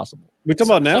degree possible. We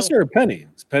talking about Nasser or Penny?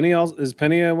 Is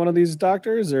Penny one of these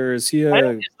doctors, or is he He's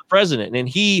the president, and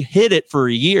he hid it for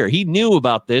a year. He knew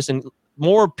about this, and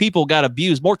more people got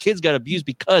abused. More kids got abused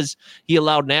because he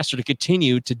allowed Nasser to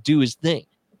continue to do his thing.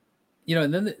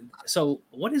 And then so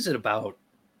what is it about?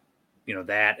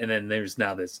 That, and then there's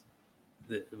now this.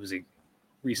 It was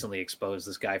recently exposed.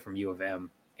 This guy from U of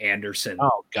M, Anderson.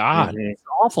 Oh God, It's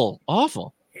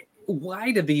awful.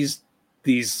 Why do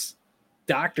these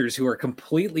doctors who are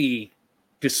completely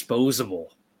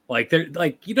disposable, they're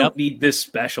you don't need this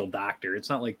special doctor? It's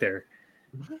not like they're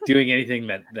doing anything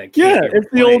that it's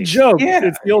the old joke. Yeah.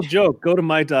 It's the old joke. Go to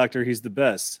my doctor, he's the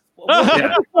best. What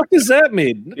the fuck does that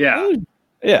mean? Yeah.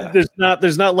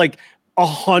 There's not like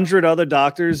 100 other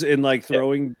doctors in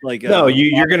throwing no,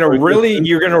 you're gonna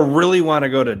really want to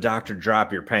go to Dr.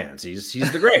 Drop Your Pants. He's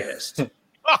the greatest.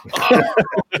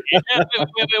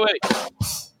 Wait.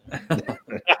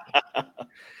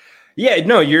 Yeah,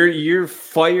 no, you're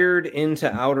fired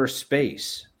into outer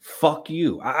space. Fuck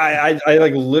you. I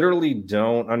literally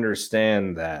don't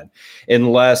understand that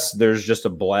unless there's just a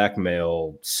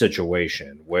blackmail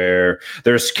situation where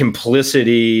there's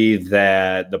complicity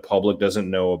that the public doesn't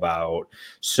know about.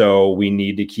 So we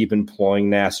need to keep employing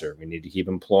Nasser. We need to keep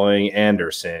employing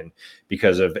Anderson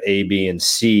because of A, B, and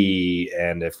C.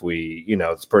 And if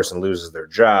this person loses their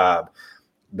job,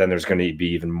 then there's going to be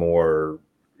even more.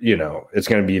 It's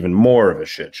going to be even more of a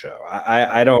shit show.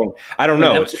 I don't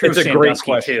know. It's a great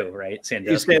question too, right?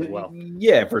 Sandusky as well.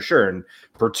 Yeah, for sure. And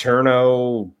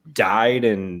Paterno died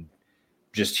in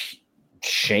just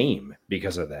shame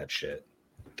because of that shit.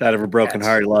 Died of a broken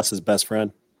heart. He lost his best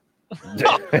friend.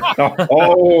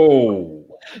 Oh.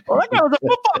 Well, that guy was a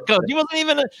football coach. He wasn't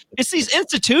even it's these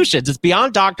institutions. It's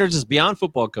beyond doctors. It's beyond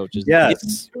football coaches.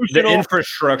 Yes. The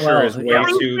infrastructure is way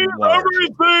too large.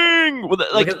 Everything.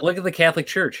 Look at the Catholic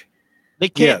Church. They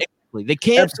can't. Yeah. They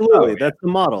can't. Absolutely. That's the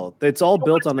model. It's all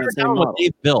built on that same model. What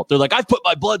they've built. They're like, I've put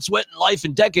my blood, sweat, and life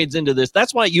and decades into this.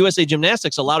 That's why USA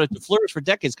Gymnastics allowed it to flourish for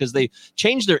decades, because they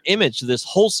changed their image to this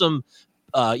wholesome,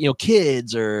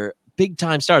 kids or big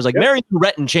time stars. Like Mary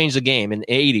Retton changed the game in the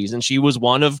 80s, and she was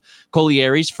one of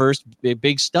Collieri's first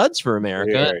big studs for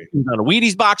America. On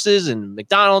Wheaties boxes and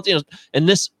McDonald's, and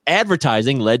this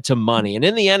advertising led to money. And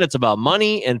in the end, it's about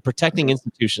money and protecting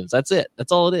institutions. That's it.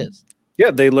 That's all it is. Yeah,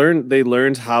 they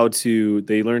learned how to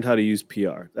use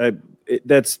PR.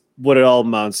 That's what it all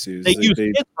amounts to. They use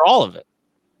it for all of it.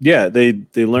 Yeah, they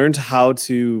learned how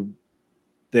to.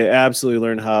 They absolutely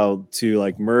learned how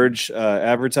to merge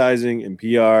advertising and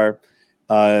PR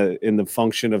in the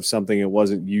function of something it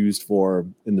wasn't used for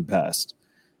in the past.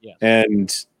 Yeah. And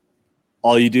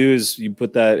all you do is you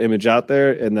put that image out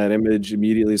there, and that image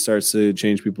immediately starts to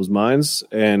change people's minds.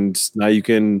 And now you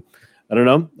can,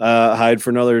 hide for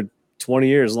another 20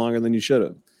 years longer than you should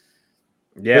have.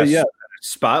 Yes. Yeah.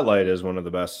 Spotlight is one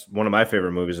of my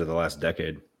favorite movies of the last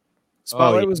decade.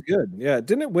 Spotlight was good. Yeah.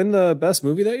 Didn't it win the best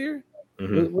movie that year?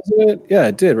 Mm-hmm. Wasn't it? Yeah,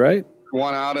 it did, right?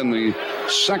 One out in the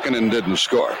second and didn't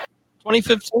score.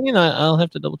 2015, I'll have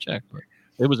to double check. But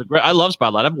it was I love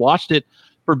Spotlight. I've watched it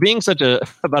for being such a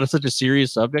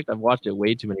serious subject. I've watched it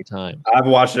way too many times. I've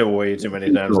watched it way too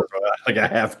many times. Like a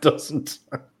half dozen times.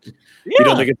 Yeah. You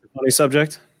don't think it's a funny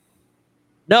subject?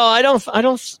 No, I don't. Not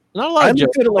a lot. I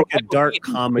look at it like a dark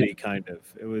comedy kind of.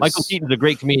 It was Michael Keaton's a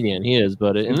great comedian. He is,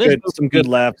 but some good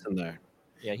laughs in there.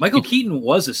 Yeah, Michael Keaton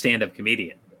was a stand-up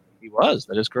comedian. He was.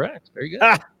 That is correct. Very good.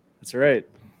 That's right.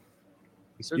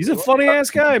 He's a funny ass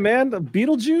guy, man. The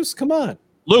Beetlejuice. Come on,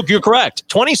 Luke. You're correct.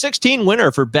 2016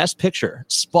 winner for Best Picture,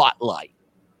 Spotlight.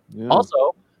 Yeah.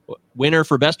 Also, winner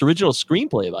for Best Original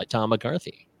Screenplay by Tom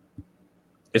McCarthy.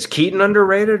 Is Keaton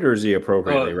underrated or is he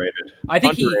appropriately rated? I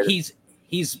think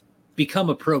he's become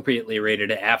appropriately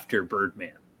rated after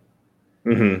Birdman.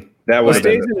 Mm-hmm. That was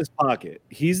stays in his pocket.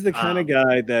 He's the kind of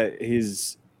guy that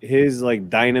his like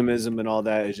dynamism and all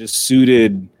that is just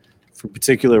suited for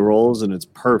particular roles, and it's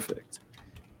perfect.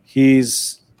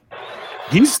 He's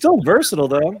still versatile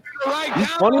though. He's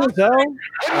funny as hell.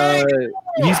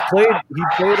 He played.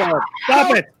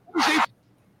 Stop it!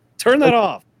 Turn that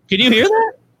off. Can you hear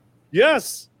that?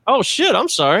 Yes. Oh shit! I'm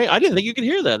sorry. I didn't think you could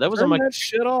hear that. That was Turn on my that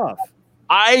shit off.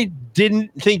 I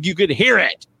didn't think you could hear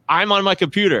it. I'm on my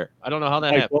computer. I don't know how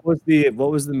that happened.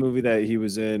 What was the movie that he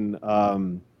was in?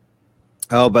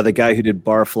 By the guy who did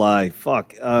Barfly.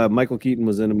 Fuck. Michael Keaton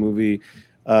was in a movie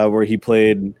where he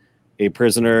played a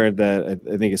prisoner that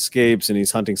I think escapes, and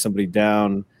he's hunting somebody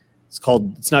down.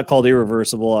 It's not called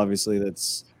Irreversible. Obviously,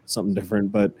 that's something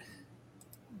different, but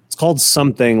it's called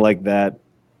something like that.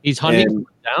 He's hunting someone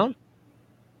down?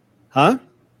 Huh?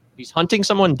 He's hunting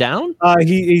someone down?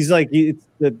 He's like it's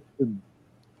the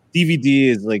DVD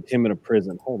is like him in a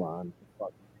prison. Hold on.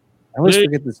 Fuck. I always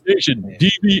forget this.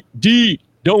 DVD.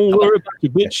 Don't worry about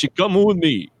your bitch. She coming with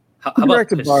me. How about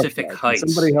Pacific Heights?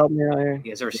 Somebody help me out here.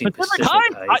 You guys ever seen Pacific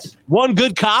Heights? One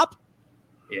Good Cop?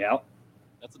 Yeah.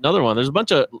 That's another one. There's a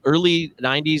bunch of early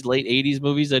 90s, late 80s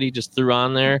movies that he just threw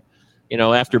on there,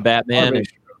 after Batman. And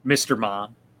Mr.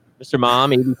 Mom. Mr.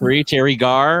 Mom, 83, Terry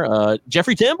Garr.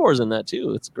 Jeffrey Tambor's in that,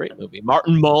 too. It's a great movie.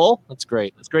 Martin Mull. That's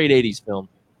great. It's a great 80s film.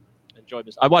 Enjoyed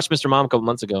this. I watched Mr. Mom a couple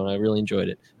months ago, and I really enjoyed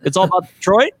it. It's all about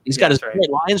Detroit. He's got his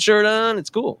Lions shirt on. It's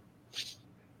cool.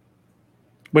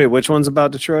 Wait, which one's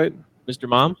about Detroit? Mr.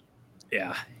 Mom?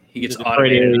 Yeah. He gets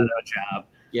automated out of a job.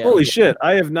 Yeah. Holy shit.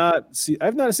 I've not seen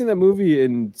that movie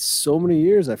in so many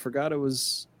years. I forgot it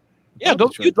was. Yeah,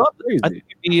 go. You'd love it. I think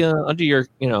you'd be under your,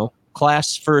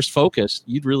 class first focus.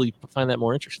 You'd really find that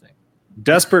more interesting.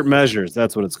 Desperate Measures.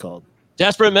 That's what it's called.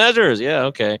 Desperate Measures. Yeah.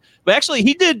 Okay. But actually,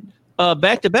 he did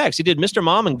back-to-backs. He did Mr.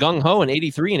 Mom and Gung Ho in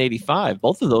 83 and 85.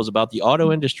 Both of those about the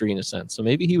auto industry in a sense. So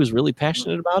maybe he was really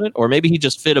passionate about it, or maybe he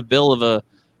just fit a bill of a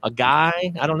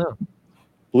guy. I don't know.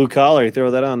 Blue Collar. You throw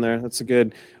that on there. That's a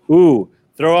good. Ooh,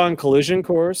 throw on Collision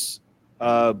Course,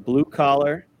 Blue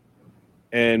Collar,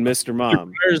 and Mr.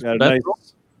 Mom. It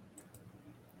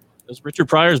was Richard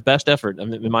Pryor's best effort,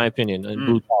 in my opinion, in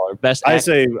Blue Collar. Best. I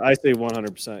say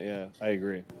 100%. Yeah, I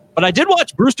agree. But I did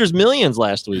watch Brewster's Millions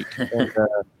last week. And,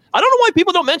 I don't know why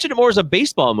people don't mention it more as a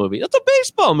baseball movie. That's a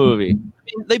baseball movie.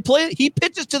 I mean, he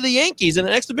pitches to the Yankees in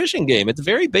an exhibition game. It's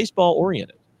very baseball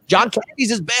oriented. John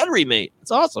Kennedy's his battery mate.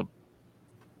 It's awesome.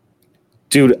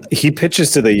 Dude, he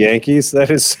pitches to the Yankees.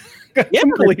 That is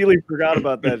completely forgot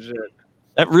about that shit.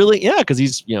 That really, because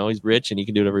he's rich and he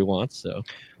can do whatever he wants. So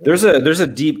there's a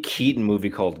deep Keaton movie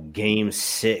called Game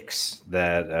 6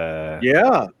 that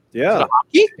Is it a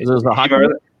hockey?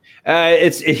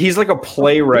 He's like a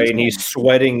playwright and he's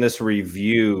sweating this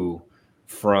review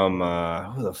from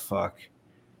who the fuck?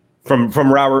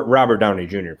 From Robert Downey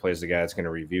Jr. plays the guy that's going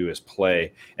to review his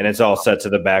play, and it's all set to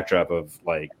the backdrop of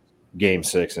like Game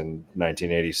 6 in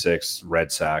 1986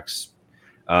 Red Sox.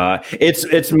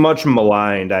 It's much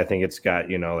maligned. I think it's got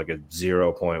like a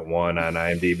 0.1 on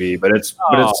IMDb, but it's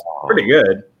pretty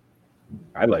good.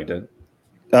 I liked it.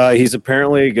 He's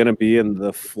apparently going to be in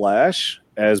The Flash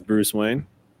as Bruce Wayne.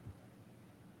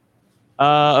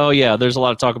 There's a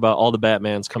lot of talk about all the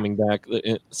Batmans coming back,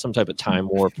 some type of time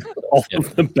warp. All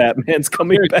of the Batmans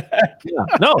coming back. Yeah.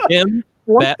 No, him.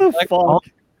 What the fuck?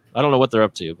 I don't know what they're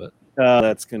up to, but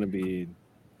that's going to be.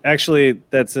 Actually,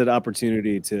 that's an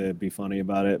opportunity to be funny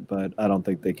about it, but I don't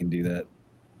think they can do that.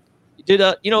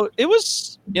 It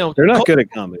was, they're not good at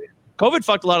comedy. COVID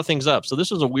fucked a lot of things up, so this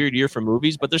was a weird year for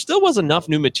movies, but there still was enough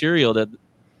new material that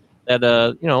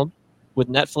with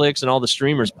Netflix and all the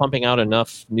streamers pumping out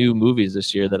enough new movies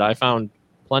this year that I found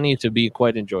plenty to be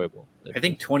quite enjoyable. I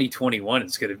think 2021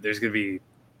 there's gonna be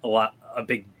a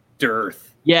big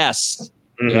dearth. Yes.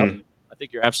 Mm-hmm. Yep. I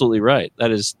think you're absolutely right.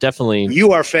 That is definitely.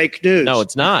 You are fake news. No,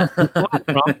 it's not.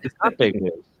 It's not fake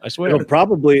news. I swear.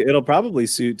 It'll probably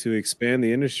suit to expand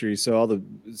the industry. So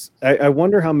I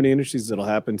wonder how many industries it'll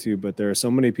happen to, but there are so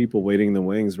many people waiting in the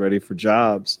wings, ready for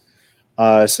jobs.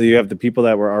 So you have the people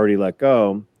that were already let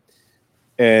go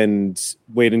and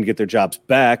waiting to get their jobs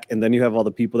back, and then you have all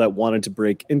the people that wanted to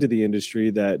break into the industry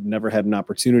that never had an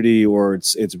opportunity, or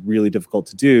it's really difficult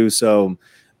to do. So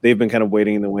they've been kind of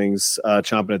waiting in the wings,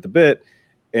 chomping at the bit.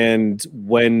 And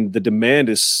when the demand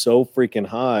is so freaking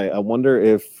high, I wonder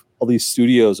if all these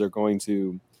studios are going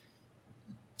to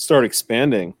start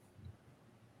expanding.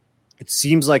 It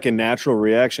seems like a natural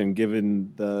reaction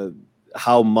given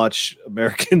how much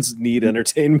Americans need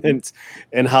entertainment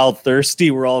and how thirsty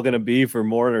we're all going to be for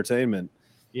more entertainment.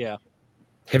 Yeah.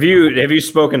 Have you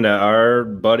spoken to our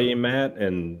buddy Matt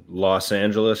in Los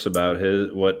Angeles about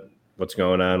what's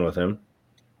going on with him?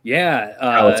 Yeah,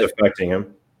 how it's affecting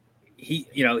him. He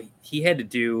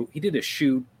did a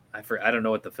shoot. I don't know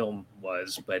what the film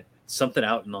was, but something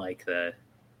out in like the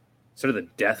sort of the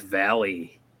Death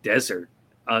Valley desert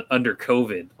under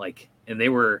COVID, and they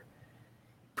were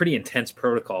pretty intense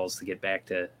protocols to get back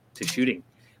to shooting.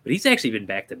 But he's actually been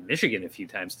back to Michigan a few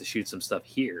times to shoot some stuff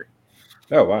here.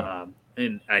 Oh wow!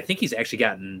 And I think he's actually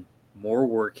gotten more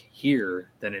work here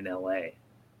than in LA,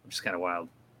 which is kind of wild.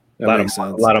 A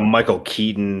lot of Michael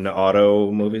Keaton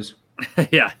auto movies.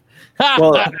 Yeah.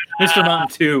 Well, Mr. Mom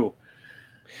 2.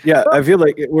 Yeah, I feel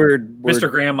like we're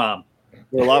Mr. Grandmom.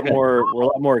 We're a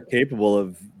lot more capable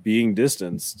of being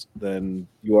distanced than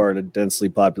you are in a densely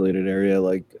populated area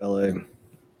like LA.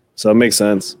 So it makes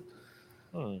sense.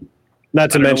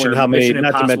 Not to mention how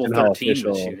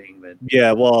official.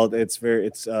 Yeah, well, it's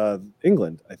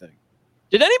England, I think.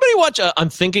 Did anybody watch I'm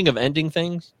Thinking of Ending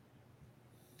Things?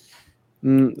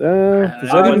 With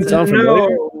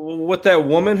that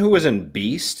woman who was in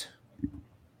Beast?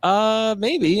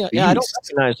 Maybe. Beast. Yeah, I don't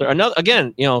recognize her.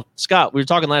 Again, Scott, we were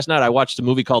talking last night. I watched a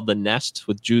movie called The Nest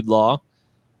with Jude Law.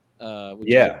 I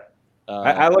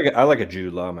like a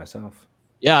Jude Law myself.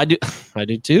 Yeah, I do. I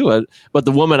do too. But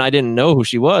the woman, I didn't know who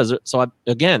she was. So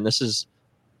this is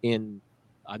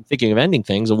I'm Thinking of Ending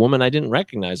Things, a woman I didn't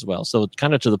recognize well. So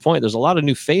kind of to the point, there's a lot of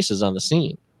new faces on the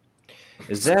scene.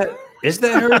 Is that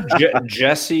her?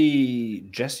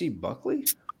 Jessie Buckley?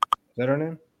 Is that her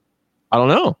name? I don't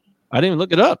know. I didn't even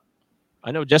look it up.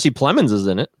 I know Jesse Plemons is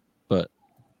in it, but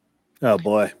oh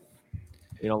boy,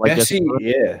 you don't like Jesse?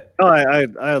 Yeah. No,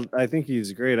 I think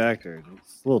he's a great actor.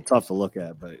 It's a little tough to look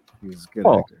at, but he's a good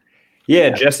actor. Yeah,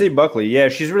 Jessie Buckley. Yeah,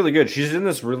 she's really good. She's in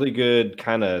this really good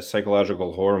kind of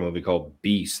psychological horror movie called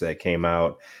Beast that came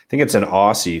out. I think it's an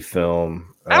Aussie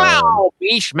film. Oh,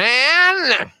 Beast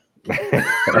man! Wait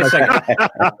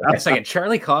a second.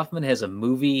 Charlie Kaufman has a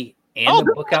movie and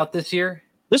a book out this year.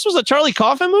 This was a Charlie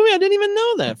Kaufman movie? I didn't even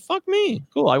know that. Fuck me.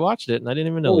 Cool. I watched it and I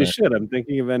didn't even know Holy that. shit, I'm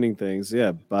Thinking of Ending Things.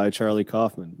 Yeah, by Charlie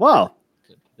Kaufman. Wow.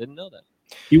 Didn't know that.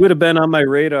 He would have been on my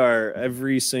radar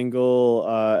every single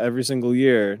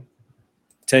year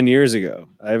 10 years ago.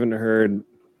 I haven't heard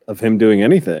of him doing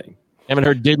anything. Haven't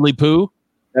heard Diddly Poo?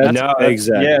 No,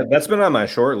 exactly. Yeah, that's been on my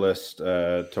short list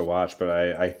to watch, but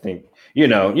I think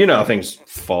how things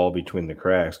fall between the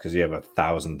cracks because you have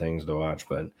 1,000 things to watch.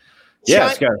 But yeah,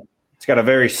 it's got a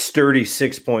very sturdy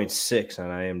 6.6 on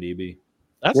IMDb.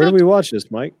 Where do we watch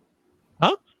this, Mike?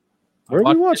 Huh? Where do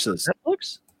we watch this?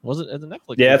 Netflix? Was it at the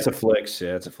Netflix? Yeah, it's a Flix.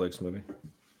 Yeah, it's a Flix movie.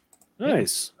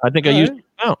 Nice. I think I used it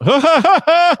out.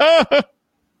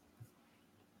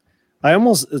 I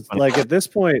almost like at this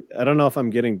point, I don't know if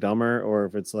I'm getting dumber or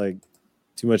if it's like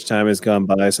too much time has gone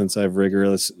by since I've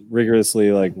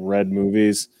rigorously like read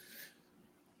movies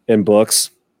and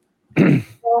books.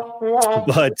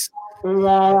 But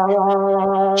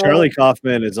Charlie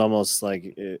Kaufman is almost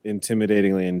like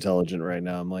intimidatingly intelligent right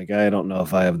now. I'm like, I don't know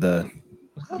if I have I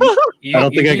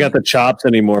don't think I got the chops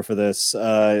anymore for this.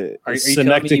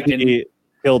 Synecdoche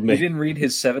killed me. You didn't read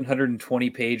his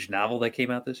 720-page novel that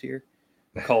came out this year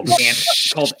called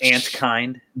Ant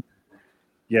Kind?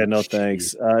 Yeah, no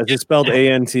thanks. Is it spelled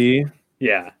A-N-T?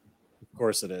 Yeah. Of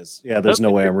course it is. Yeah, there's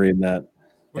no way I'm reading that.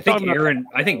 I think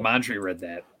Mondry read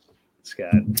that.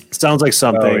 Scott. Sounds like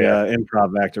something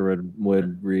improv actor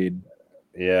would read.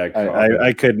 Yeah,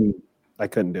 I couldn't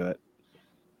do it.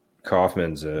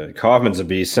 Kaufman's a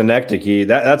beast. Synecdoche,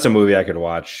 that's a movie I could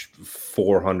watch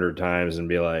 400 times and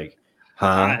be like,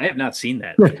 huh? I have not seen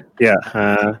that. Yeah.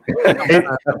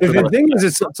 The thing is,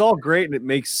 it's all great and it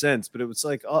makes sense, but it was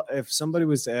like if somebody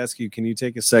was to ask you, can you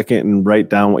take a second and write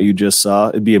down what you just saw?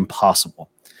 It'd be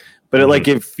impossible. But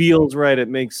it feels right. It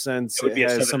makes sense. It would be a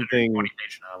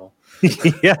 720-page novel.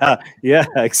 yeah,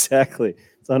 exactly.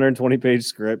 It's a 120-page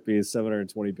script, be a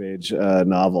 720-page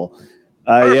novel.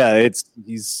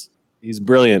 He's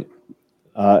brilliant,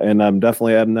 and I'm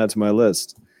definitely adding that to my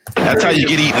list. That's how you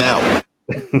get eaten out.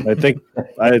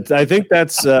 I think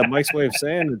that's Mike's way of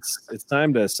saying it's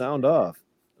time to sound off.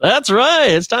 That's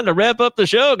right. It's time to wrap up the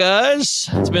show, guys.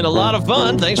 It's been a lot of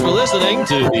fun. Thanks for listening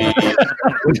to the.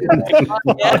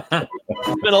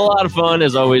 It's been a lot of fun,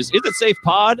 as always. Is it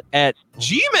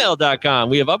safepod@gmail.com?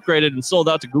 We have upgraded and sold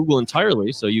out to Google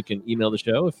entirely, so you can email the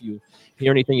show if you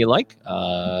hear anything you like.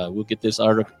 We'll get this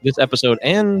episode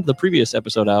and the previous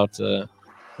episode out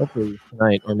hopefully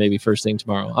tonight or maybe first thing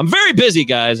tomorrow. I'm very busy,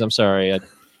 guys. I'm sorry.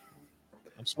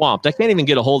 I'm swamped. I can't even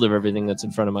get a hold of everything that's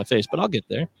in front of my face, but I'll get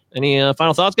there. Any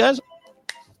final thoughts, guys?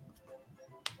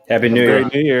 Happy New Year.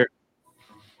 New Year.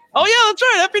 Oh, yeah, that's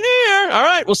right. Happy New Year. All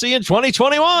right. We'll see you in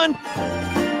 2021.